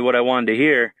didn't tell me what I wanted to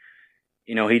hear.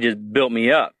 He just built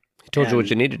me up. He told you what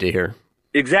you needed to hear.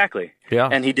 Exactly. Yeah.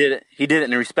 And he did it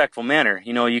in a respectful manner.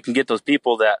 You can get those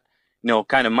people that,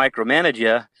 kind of micromanage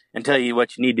you and tell you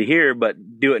what you need to hear,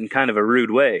 but do it in kind of a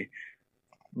rude way.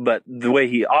 But the way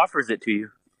he offers it to you.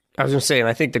 I was going to say, and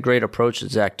I think the great approach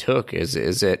that Zach took is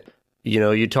that,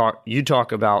 you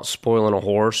talk about spoiling a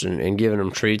horse and giving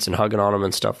them treats and hugging on them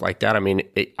and stuff like that.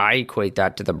 I equate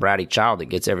that to the bratty child that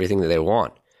gets everything that they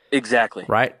want. Exactly.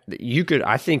 Right?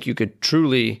 I think you could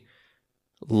truly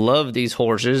love these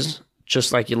horses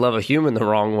just like you love a human the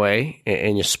wrong way,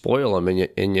 and you spoil them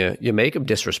and you make them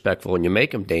disrespectful and you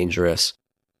make them dangerous.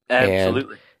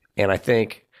 Absolutely. And I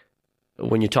think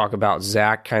when you talk about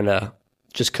Zach kind of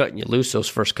just cutting you loose those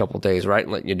first couple of days, right,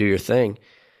 and letting you do your thing,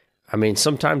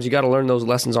 sometimes you got to learn those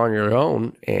lessons on your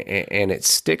own, and it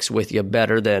sticks with you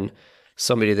better than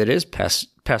somebody that is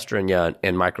pestering you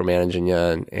and micromanaging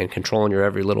you and controlling your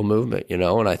every little movement,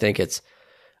 And I think it's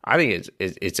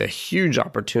a huge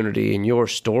opportunity in your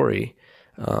story,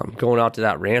 going out to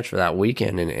that ranch for that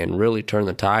weekend and really turn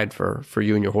the tide for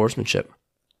you and your horsemanship.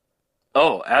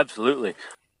 Oh, absolutely.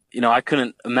 I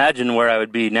couldn't imagine where I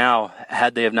would be now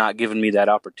had they have not given me that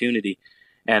opportunity.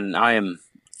 And I am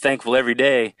thankful every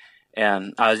day.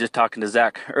 And I was just talking to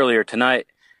Zach earlier tonight,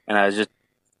 and I was just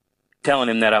telling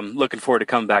him that I'm looking forward to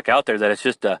coming back out there, that it's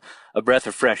just a breath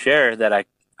of fresh air, that I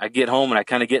get home and I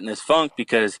kind of get in this funk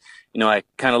because, I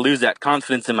kind of lose that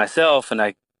confidence in myself, and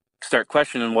I start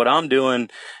questioning what I'm doing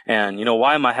and,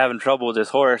 why am I having trouble with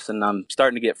this horse? And I'm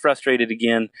starting to get frustrated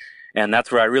again. And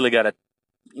that's where I really got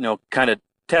to, kind of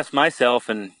test myself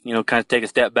and, kind of take a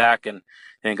step back and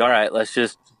think, all right, let's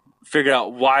just figure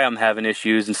out why I'm having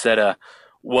issues instead of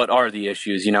what are the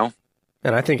issues,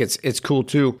 And I think it's cool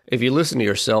too. If you listen to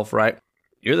yourself, right?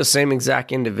 You're the same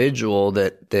exact individual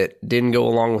that didn't go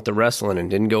along with the wrestling and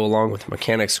didn't go along with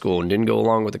mechanic school and didn't go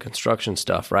along with the construction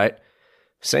stuff, right?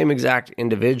 Same exact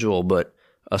individual, but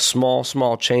a small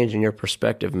change in your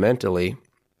perspective mentally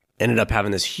ended up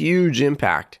having this huge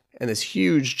impact and this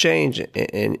huge change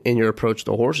in your approach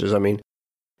to horses. I mean,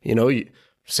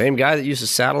 same guy that used to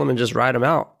saddle them and just ride them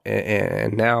out.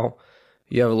 And now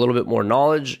you have a little bit more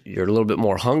knowledge. You're a little bit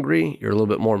more hungry. You're a little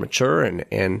bit more mature,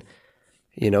 and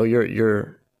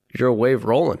you're a wave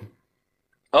rolling.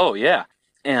 Oh yeah.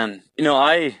 And,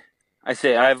 I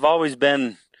say I've always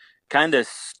been kind of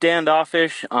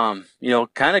standoffish, kind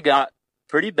of got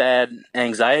pretty bad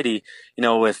anxiety,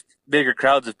 with bigger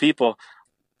crowds of people.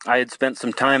 I had spent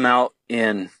some time out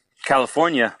in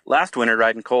California last winter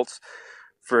riding colts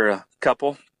for a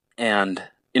couple, and,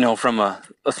 from a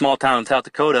small town in South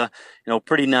Dakota,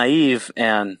 pretty naive,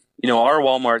 and, our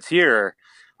Walmarts here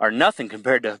are nothing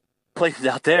compared to places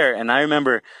out there. And I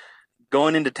remember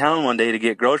going into town one day to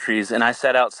get groceries, and I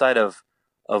sat outside of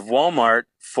Walmart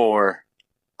for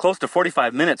close to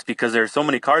 45 minutes because there are so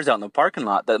many cars out in the parking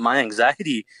lot that my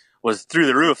anxiety was through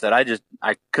the roof, that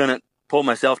I couldn't pull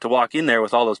myself to walk in there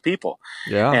with all those people.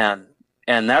 Yeah.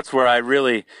 And that's where I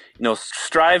really,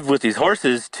 strive with these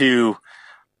horses to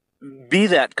be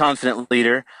that confident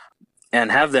leader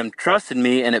and have them trust in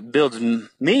me, and it builds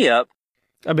me up.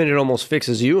 I mean, it almost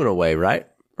fixes you in a way, right?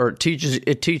 Or it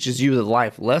teaches you the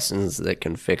life lessons that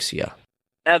can fix you.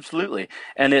 Absolutely.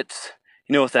 And it's,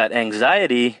 with that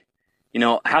anxiety,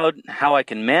 how I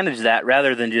can manage that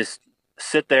rather than just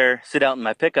sit out in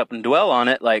my pickup and dwell on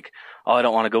it. Like, oh, I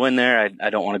don't want to go in there. I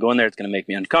don't want to go in there. It's going to make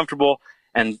me uncomfortable.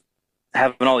 And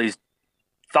having all these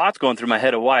thoughts going through my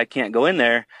head of why I can't go in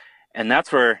there. And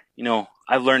that's where,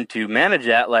 I've learned to manage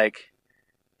that. Like,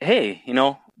 hey,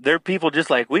 they're people just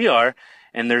like we are.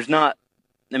 And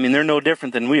they're no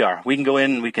different than we are. We can go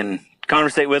in, we can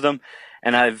conversate with them.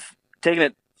 And I've taken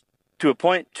it to a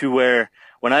point to where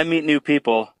when I meet new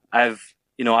people, I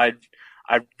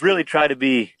really try to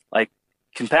be like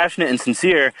compassionate and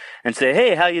sincere and say,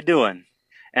 hey, how you doing?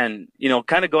 And,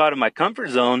 kind of go out of my comfort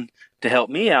zone to help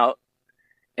me out.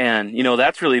 And,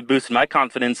 that's really boosted my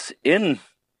confidence in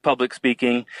public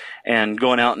speaking and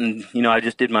going out. And, I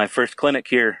just did my first clinic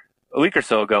here a week or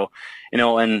so ago,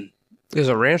 and it was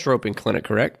a ranch roping clinic,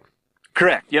 correct?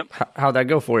 Correct. Yep. How'd that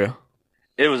go for you?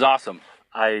 It was awesome.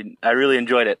 I really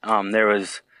enjoyed it. There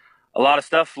was a lot of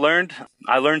stuff learned.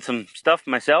 I learned some stuff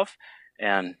myself,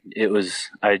 and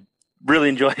I really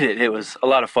enjoyed it. It was a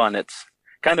lot of fun. It's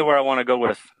kind of where I want to go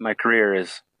with my career,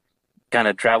 is kind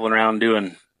of traveling around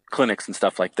doing clinics and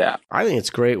stuff like that. I think it's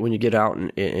great when you get out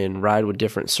and ride with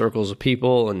different circles of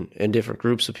people and different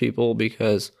groups of people,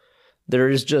 because there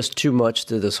is just too much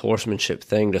to this horsemanship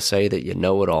thing to say that you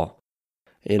know it all.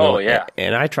 Oh, yeah.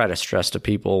 And I try to stress to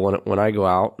people when I go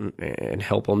out and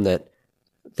help them that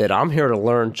I'm here to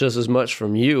learn just as much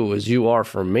from you as you are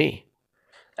from me.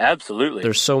 Absolutely.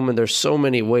 There's so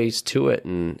many ways to it,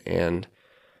 and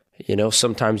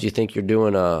sometimes you think you're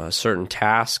doing a certain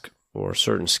task or a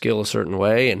certain skill a certain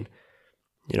way, and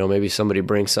maybe somebody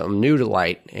brings something new to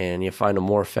light and you find a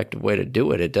more effective way to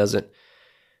do it.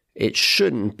 It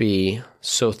shouldn't be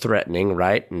so threatening,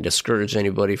 right? And discourage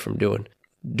anybody from doing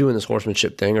this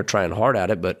horsemanship thing or trying hard at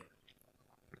it, but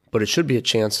it should be a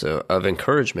chance of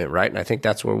encouragement, right? And I think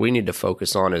that's where we need to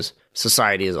focus on as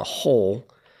society as a whole.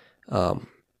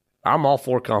 I'm all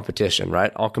for competition,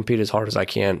 right? I'll compete as hard as I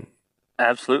can.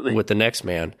 Absolutely. With the next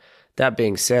man. That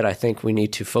being said, I think we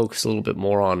need to focus a little bit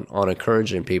more on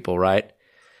encouraging people, right?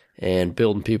 And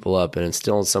building people up and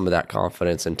instilling some of that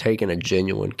confidence and taking a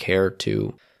genuine care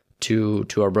to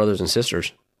our brothers and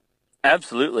sisters.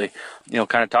 Absolutely.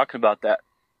 Kind of talking about that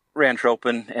ranch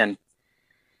roping and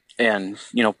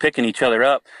picking each other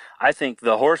up. I think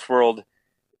the horse world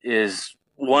is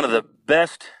one of the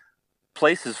best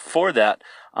places for that.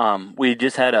 We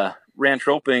just had a ranch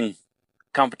roping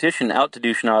competition out to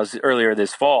Duchenaz earlier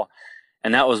this fall,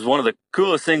 and that was one of the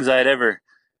coolest things I had ever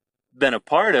been a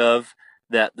part of,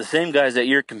 that the same guys that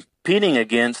you're competing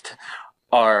against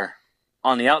are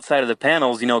on the outside of the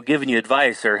panels, giving you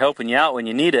advice or helping you out when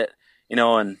you need it,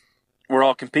 and we're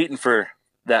all competing for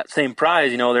that same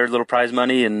prize, their little prize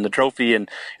money and the trophy and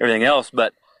everything else.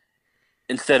 But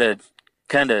instead of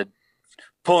kind of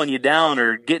pulling you down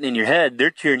or getting in your head,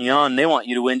 they're cheering you on. They want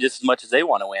you to win just as much as they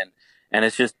want to win. And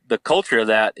it's just, the culture of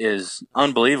that is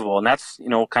unbelievable. And that's,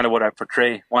 kind of what I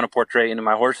want to portray into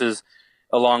my horses,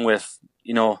 along with,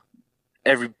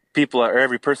 every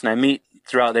person I meet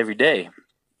throughout every day.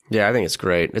 Yeah, I think it's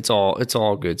great. It's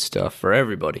all good stuff for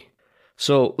everybody.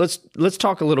 So let's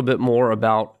talk a little bit more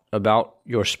about about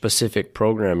your specific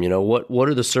program. You know, what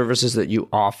are the services that you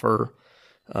offer?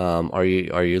 Are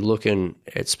you looking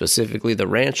at specifically the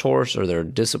ranch horse, or there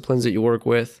disciplines that you work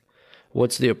with?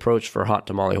 What's the approach for hot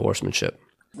tamale horsemanship?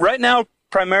 Right now,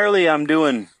 primarily I'm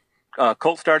doing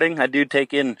colt starting. I do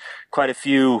take in quite a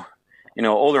few,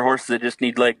 older horses that just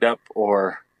need legged up,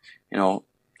 or,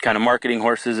 kind of marketing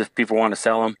horses if people want to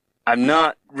sell them. I'm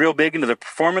not real big into the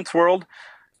performance world.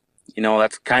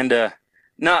 That's kind of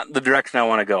not the direction I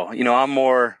want to go. I'm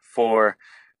more for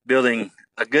building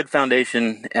a good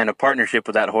foundation and a partnership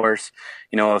with that horse.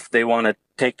 If they want to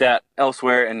take that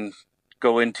elsewhere and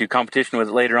go into competition with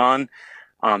it later on,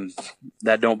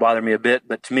 that don't bother me a bit.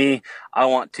 But to me, I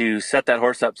want to set that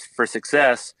horse up for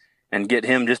success and get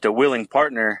him just a willing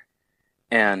partner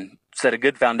and set a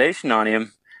good foundation on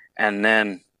him. And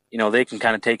then, they can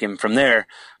kind of take him from there.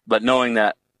 But knowing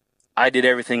that I did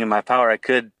everything in my power I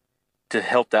could to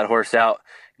help that horse out,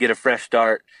 get a fresh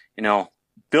start,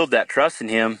 build that trust in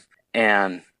him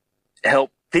and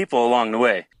help people along the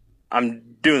way.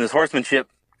 I'm doing this horsemanship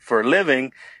for a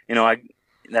living.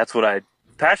 That's what I'm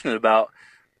passionate about,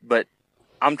 but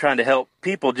I'm trying to help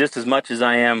people just as much as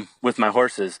I am with my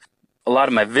horses. A lot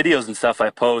of my videos and stuff I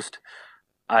post,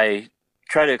 I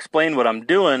try to explain what I'm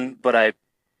doing, but I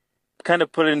kind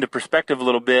of put it into perspective a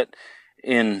little bit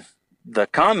in the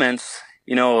comments,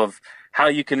 of how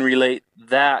you can relate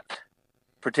that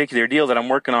particular deal that I'm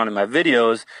working on in my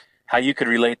videos, how you could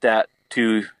relate that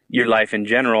to your life in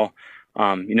general.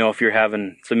 If you're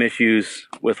having some issues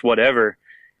with whatever,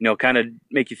 kind of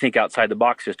make you think outside the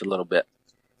box just a little bit.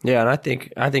 Yeah, and I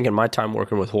think in my time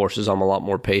working with horses, I'm a lot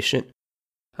more patient.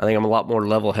 I think I'm a lot more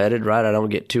level-headed, right? I don't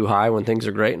get too high when things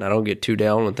are great, and I don't get too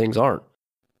down when things aren't.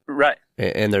 Right.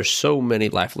 And there's so many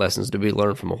life lessons to be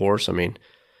learned from a horse. I mean,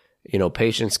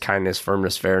 patience, kindness,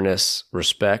 firmness, fairness,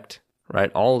 respect,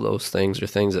 right? All of those things are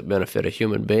things that benefit a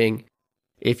human being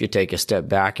if you take a step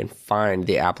back and find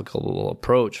the applicable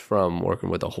approach from working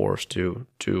with a horse to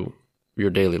your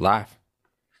daily life.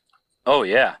 Oh,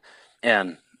 yeah.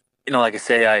 And, like I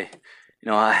say,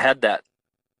 I had that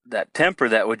temper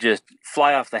that would just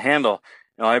fly off the handle.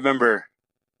 I remember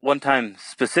one time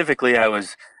specifically, I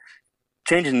was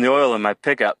changing the oil in my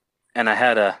pickup, and I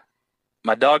had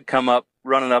my dog come up,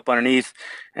 running up underneath,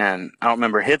 and I don't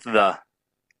remember, hit the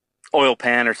oil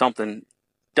pan or something,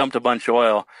 dumped a bunch of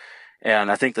oil,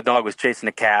 and I think the dog was chasing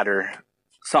a cat or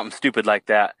something stupid like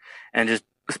that, and just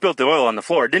spilt the oil on the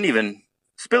floor. Didn't even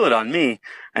spill it on me,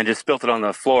 and just spilt it on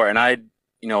the floor. And I,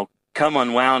 come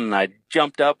unwound, and I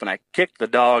jumped up and I kicked the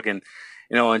dog, and,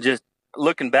 and just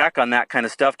looking back on that kind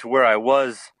of stuff to where I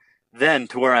was then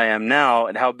to where I am now,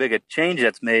 and how big a change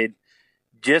that's made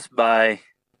just by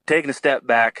taking a step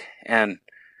back, and,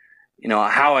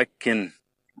 how I can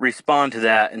respond to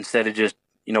that instead of just,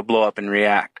 blow up and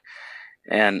react.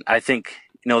 And I think,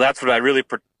 that's what I really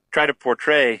try to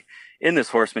portray in this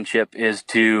horsemanship, is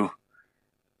to,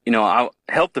 I'll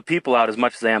help the people out as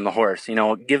much as I am the horse,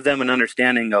 give them an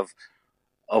understanding of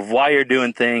why you're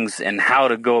doing things and how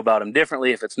to go about them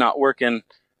differently if it's not working,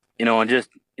 and just,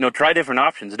 try different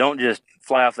options. Don't just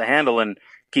fly off the handle and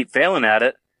keep failing at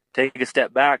it. Take a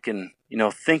step back and,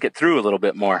 think it through a little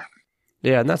bit more.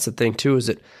 Yeah, and that's the thing too, is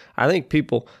that I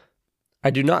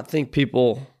do not think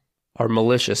people are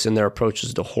malicious in their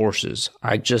approaches to horses.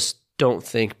 I just don't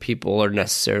think people are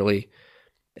necessarily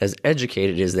as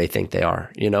educated as they think they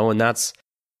are, and that's,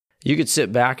 you could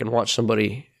sit back and watch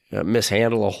somebody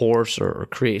mishandle a horse or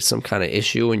create some kind of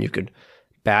issue, and you could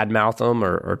badmouth them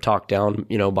or talk down,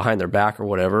 behind their back or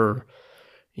whatever.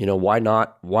 Why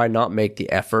not make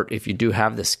the effort, if you do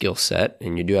have the skill set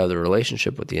and you do have the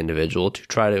relationship with the individual, to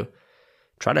try to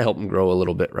help them grow a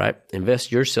little bit, right?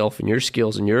 Invest yourself and your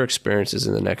skills and your experiences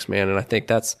in the next man. And I think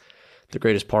that's the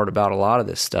greatest part about a lot of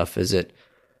this stuff, is that,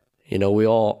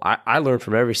 I learn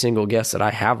from every single guest that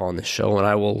I have on this show, and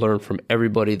I will learn from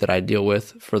everybody that I deal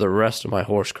with for the rest of my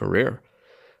horse career.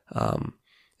 And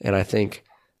I think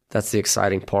that's the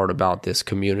exciting part about this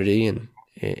community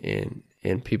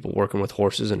and people working with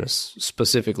horses, and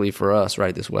specifically for us,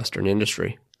 right, this Western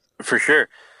industry. For sure.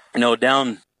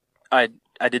 I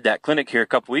did that clinic here a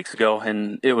couple weeks ago,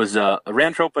 and it was a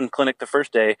ranch open clinic the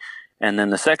first day, and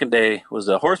then the second day was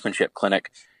a horsemanship clinic.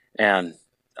 And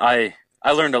I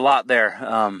learned a lot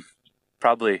there,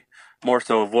 probably more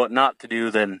so of what not to do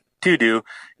than to do,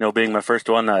 being my first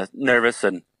one, nervous,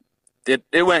 and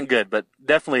it went good, but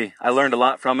definitely I learned a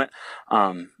lot from it.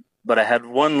 But I had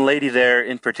one lady there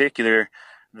in particular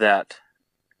that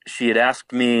she had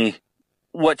asked me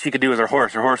what she could do with her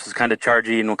horse. Her horse was kind of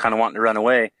chargy and kind of wanting to run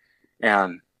away.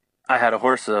 And I had a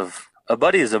horse of a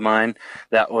buddy's of mine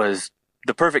that was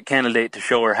the perfect candidate to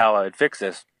show her how I would fix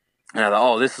this. And I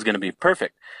thought, oh, this is going to be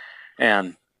perfect.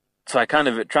 And so I kind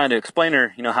of trying to explain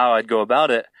her, how I'd go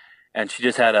about it. And she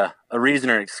just had a reason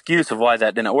or excuse of why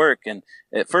that didn't work. And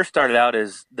it first started out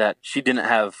as that she didn't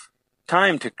have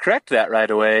time to correct that right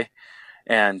away.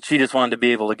 And she just wanted to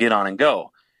be able to get on and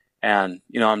go. And,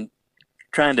 I'm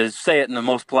trying to say it in the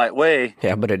most polite way.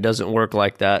 Yeah, but it doesn't work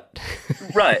like that.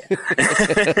 Right.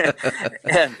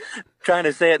 And trying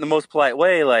to say it in the most polite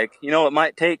way, like, it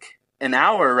might take an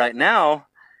hour right now.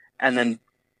 And then,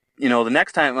 the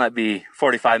next time it might be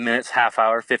 45 minutes, half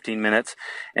hour, 15 minutes.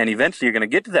 And eventually you're going to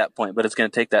get to that point, but it's going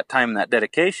to take that time and that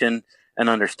dedication and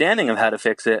understanding of how to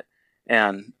fix it.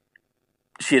 And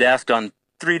she had asked on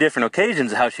 3 different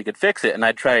occasions how she could fix it. And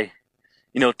I'd try,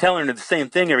 telling her the same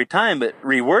thing every time, but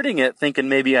rewording it, thinking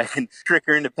maybe I can trick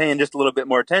her into paying just a little bit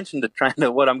more attention to trying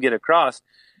to what I'm getting across.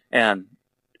 And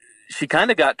she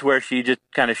kind of got to where she just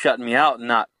kind of shutting me out and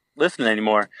not listening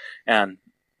anymore. And,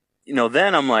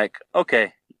 then I'm like,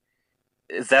 okay,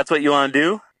 if that's what you want to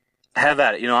do, have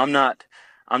at it. I'm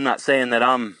not saying that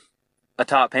I'm a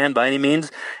top hand by any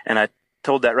means. And I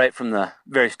told that right from the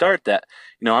very start that,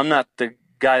 I'm not the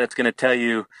guy that's going to tell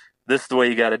you this is the way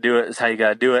you got to do it, this is how you got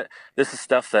to do it. This is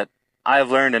stuff that I've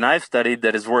learned and I've studied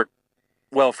that has worked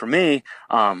well for me.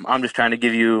 I'm just trying to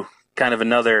give you kind of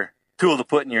another tool to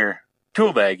put in your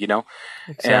tool bag,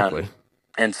 Exactly.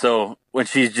 And so when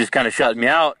she's just kind of shutting me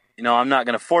out, I'm not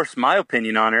going to force my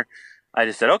opinion on her. I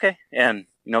just said, okay. And,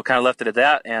 kind of left it at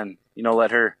that and,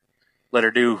 let her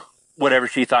do whatever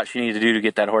she thought she needed to do to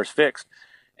get that horse fixed.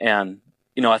 And,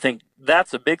 I think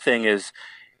that's a big thing is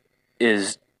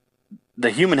the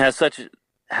human has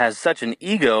such an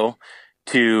ego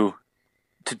to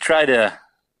try to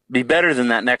be better than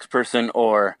that next person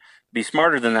or be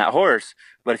smarter than that horse.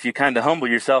 But if you kind of humble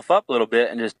yourself up a little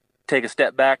bit and just take a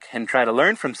step back and try to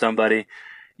learn from somebody,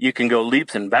 you can go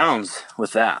leaps and bounds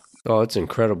with that. Oh, it's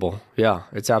incredible. Yeah,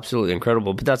 it's absolutely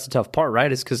incredible. But that's the tough part,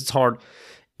 right? It's because it's hard.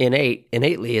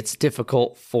 Innately, it's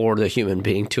difficult for the human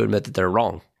being to admit that they're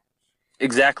wrong.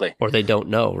 Exactly. Or they don't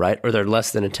know, right? Or they're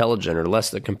less than intelligent or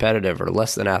less than competitive or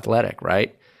less than athletic,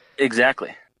 right?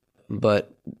 Exactly.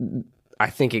 But I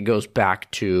think it goes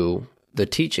back to the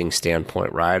teaching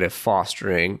standpoint, right? Of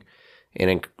fostering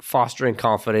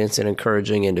confidence and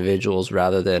encouraging individuals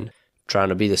rather than trying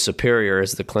to be the superior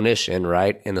as the clinician,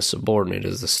 right? And the subordinate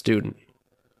as the student.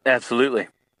 Absolutely.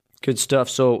 Good stuff.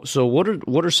 So what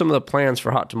are some of the plans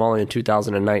for Hot Tamale in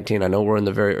 2019? I know we're in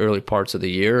the very early parts of the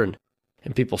year and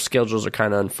people's schedules are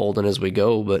kind of unfolding as we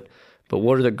go, but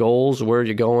what are the goals? Where are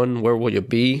you going? Where will you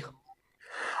be?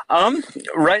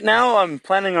 Right now I'm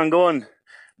planning on going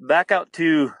back out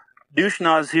to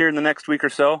Duchenaz here in the next week or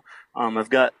so. I've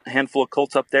got a handful of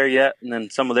colts up there yet, and then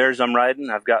some of theirs I'm riding.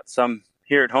 I've got some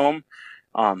here at home.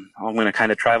 I'm going to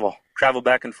kind of travel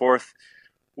back and forth,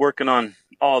 working on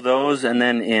all those. And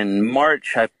then in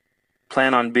March, I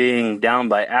plan on being down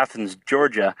by Athens,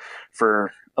 Georgia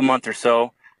for a month or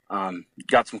so.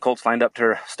 Got some colts lined up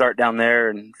to start down there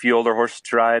and a few older horses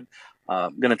to ride.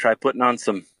 I'm going to try putting on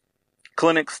some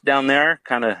clinics down there,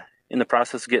 kind of in the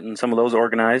process of getting some of those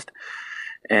organized.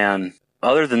 And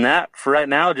other than that, for right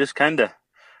now, just kind of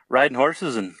riding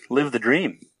horses and live the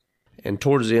dream. And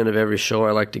towards the end of every show,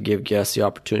 I like to give guests the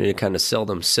opportunity to kind of sell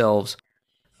themselves.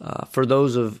 For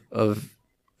those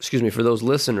for those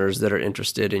listeners that are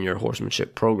interested in your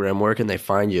horsemanship program, where can they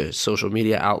find you? Social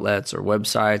media outlets or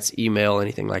websites, email,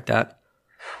 anything like that?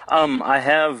 I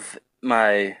have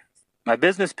my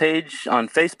business page on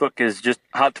Facebook is just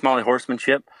Hot Tamale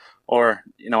Horsemanship, or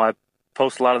I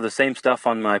post a lot of the same stuff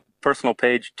on my personal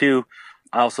page too.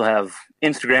 I also have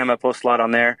Instagram. I post a lot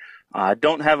on there. I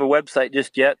don't have a website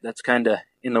just yet. That's kind of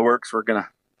in the works. We're going to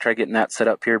try getting that set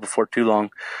up here before too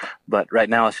long. But right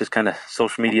now it's just kind of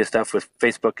social media stuff with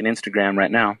Facebook and Instagram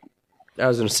right now. I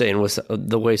was going to say, and with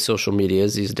the way social media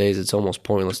is these days, it's almost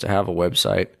pointless to have a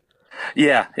website.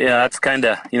 Yeah, that's kind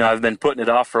of, I've been putting it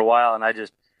off for a while, and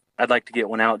I'd like to get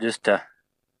one out just to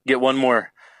get one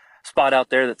more spot out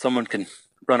there that someone can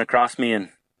run across me and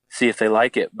see if they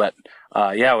like it. But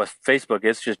with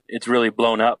Facebook, it's really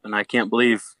blown up, and I can't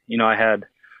believe, I had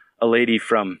a lady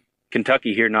from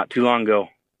Kentucky here not too long ago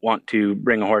want to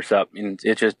bring a horse up, and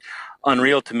it's just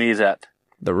unreal to me that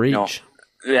the reach.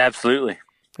 Absolutely.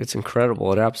 It's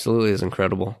incredible. It absolutely is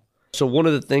incredible. So one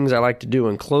of the things I like to do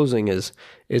in closing is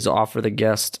offer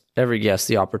every guest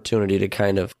the opportunity to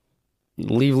kind of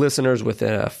leave listeners with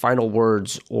final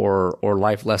words or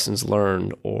life lessons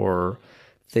learned or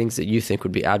things that you think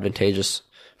would be advantageous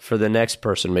for the next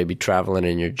person maybe traveling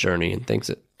in your journey, and things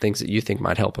that you think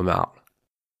might help them out.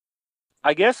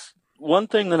 I guess one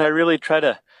thing that I really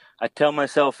I tell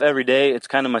myself every day, it's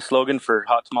kind of my slogan for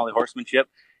Hot Tamale Horsemanship,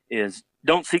 is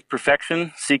don't seek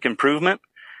perfection, seek improvement.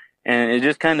 And it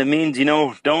just kind of means,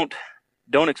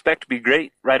 don't expect to be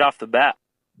great right off the bat.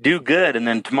 Do good, and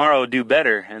then tomorrow do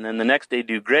better, and then the next day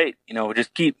do great.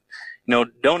 Just keep,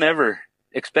 don't ever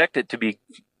expect it to be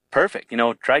perfect.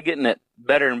 Try getting it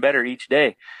better and better each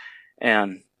day.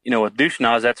 And, with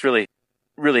Dushnas, that's really,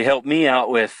 really helped me out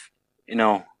with,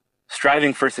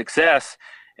 striving for success.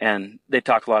 And they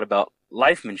talk a lot about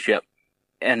lifemanship,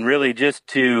 and really just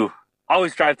to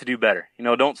always strive to do better.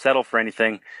 Don't settle for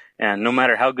anything. And no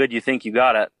matter how good you think you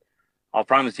got it, I'll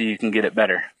promise you can get it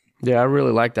better. Yeah, I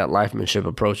really like that lifemanship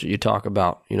approach that you talk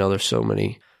about. There's so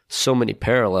many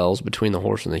parallels between the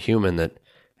horse and the human that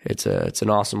it's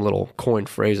an awesome little coined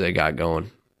phrase they got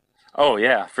going. Oh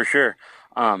yeah, for sure.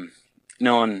 And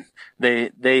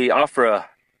they offer a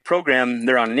program.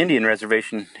 They're on an Indian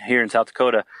reservation here in South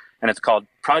Dakota, and it's called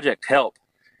Project Help.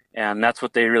 And that's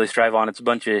what they really strive on. It's a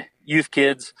bunch of youth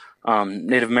kids,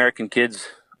 Native American kids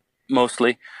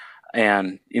mostly.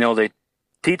 And, they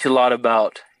teach a lot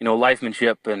about,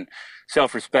 lifemanship and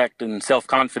self-respect and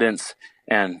self-confidence,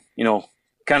 and,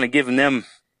 kind of giving them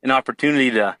an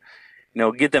opportunity to,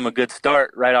 get them a good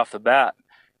start right off the bat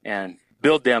and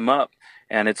build them up.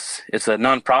 And it's a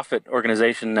nonprofit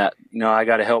organization that, I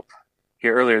got to help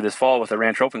here earlier this fall with a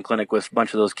ranch open clinic with a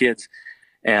bunch of those kids.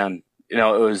 And, it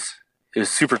was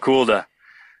super cool to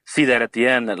see that at the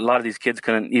end, that a lot of these kids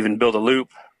couldn't even build a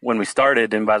loop when we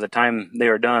started. And by the time they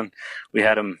were done, we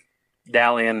had them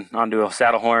dallying onto a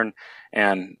saddle horn,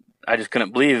 and I just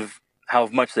couldn't believe how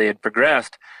much they had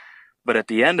progressed. But at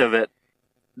the end of it,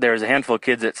 there was a handful of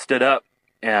kids that stood up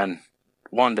and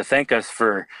wanted to thank us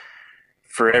for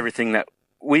everything that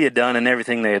we had done and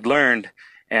everything they had learned.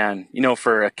 And,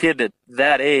 for a kid at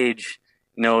that age,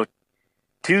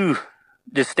 to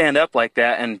just stand up like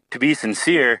that and to be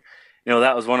sincere,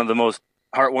 that was one of the most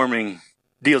heartwarming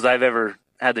deals I've ever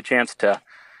had the chance to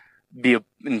be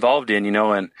involved in,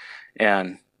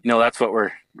 and that's what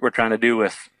we're trying to do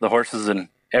with the horses and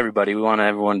everybody. We want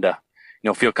everyone to,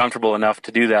 feel comfortable enough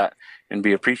to do that and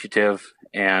be appreciative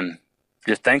and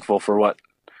just thankful for what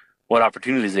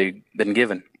opportunities they've been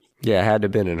given. Yeah, it had to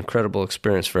have been an incredible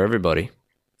experience for everybody.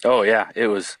 Oh yeah, it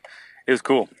was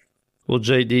cool. Well,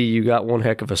 JD, you got one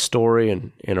heck of a story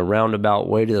and in a roundabout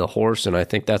way to the horse, and I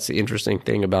think that's the interesting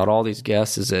thing about all these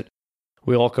guests is that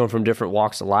we all come from different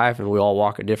walks of life and we all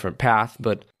walk a different path,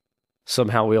 but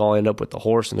somehow we all end up with the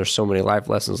horse, and there's so many life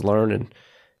lessons learned,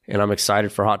 and I'm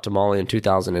excited for Hot Tamale in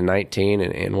 2019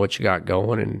 and what you got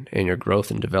going and your growth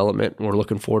and development. We're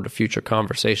looking forward to future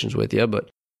conversations with you, but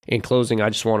in closing, I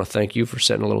just want to thank you for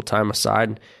setting a little time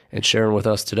aside and sharing with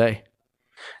us today.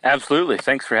 Absolutely.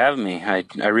 Thanks for having me. I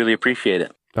really appreciate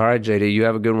it. All right, JD, you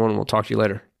have a good one. We'll talk to you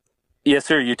later. Yes,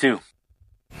 sir. You too.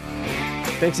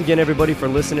 Thanks again, everybody, for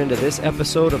listening to this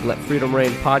episode of Let Freedom Reign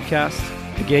Podcast.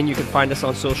 Again, you can find us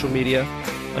on social media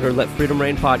under Let Freedom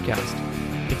Reign Podcast.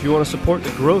 If you want to support the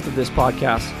growth of this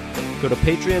podcast, go to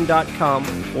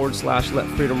patreon.com/Let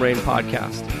Freedom Reign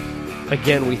Podcast.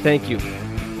 Again, we thank you,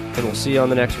 and we'll see you on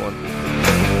the next one.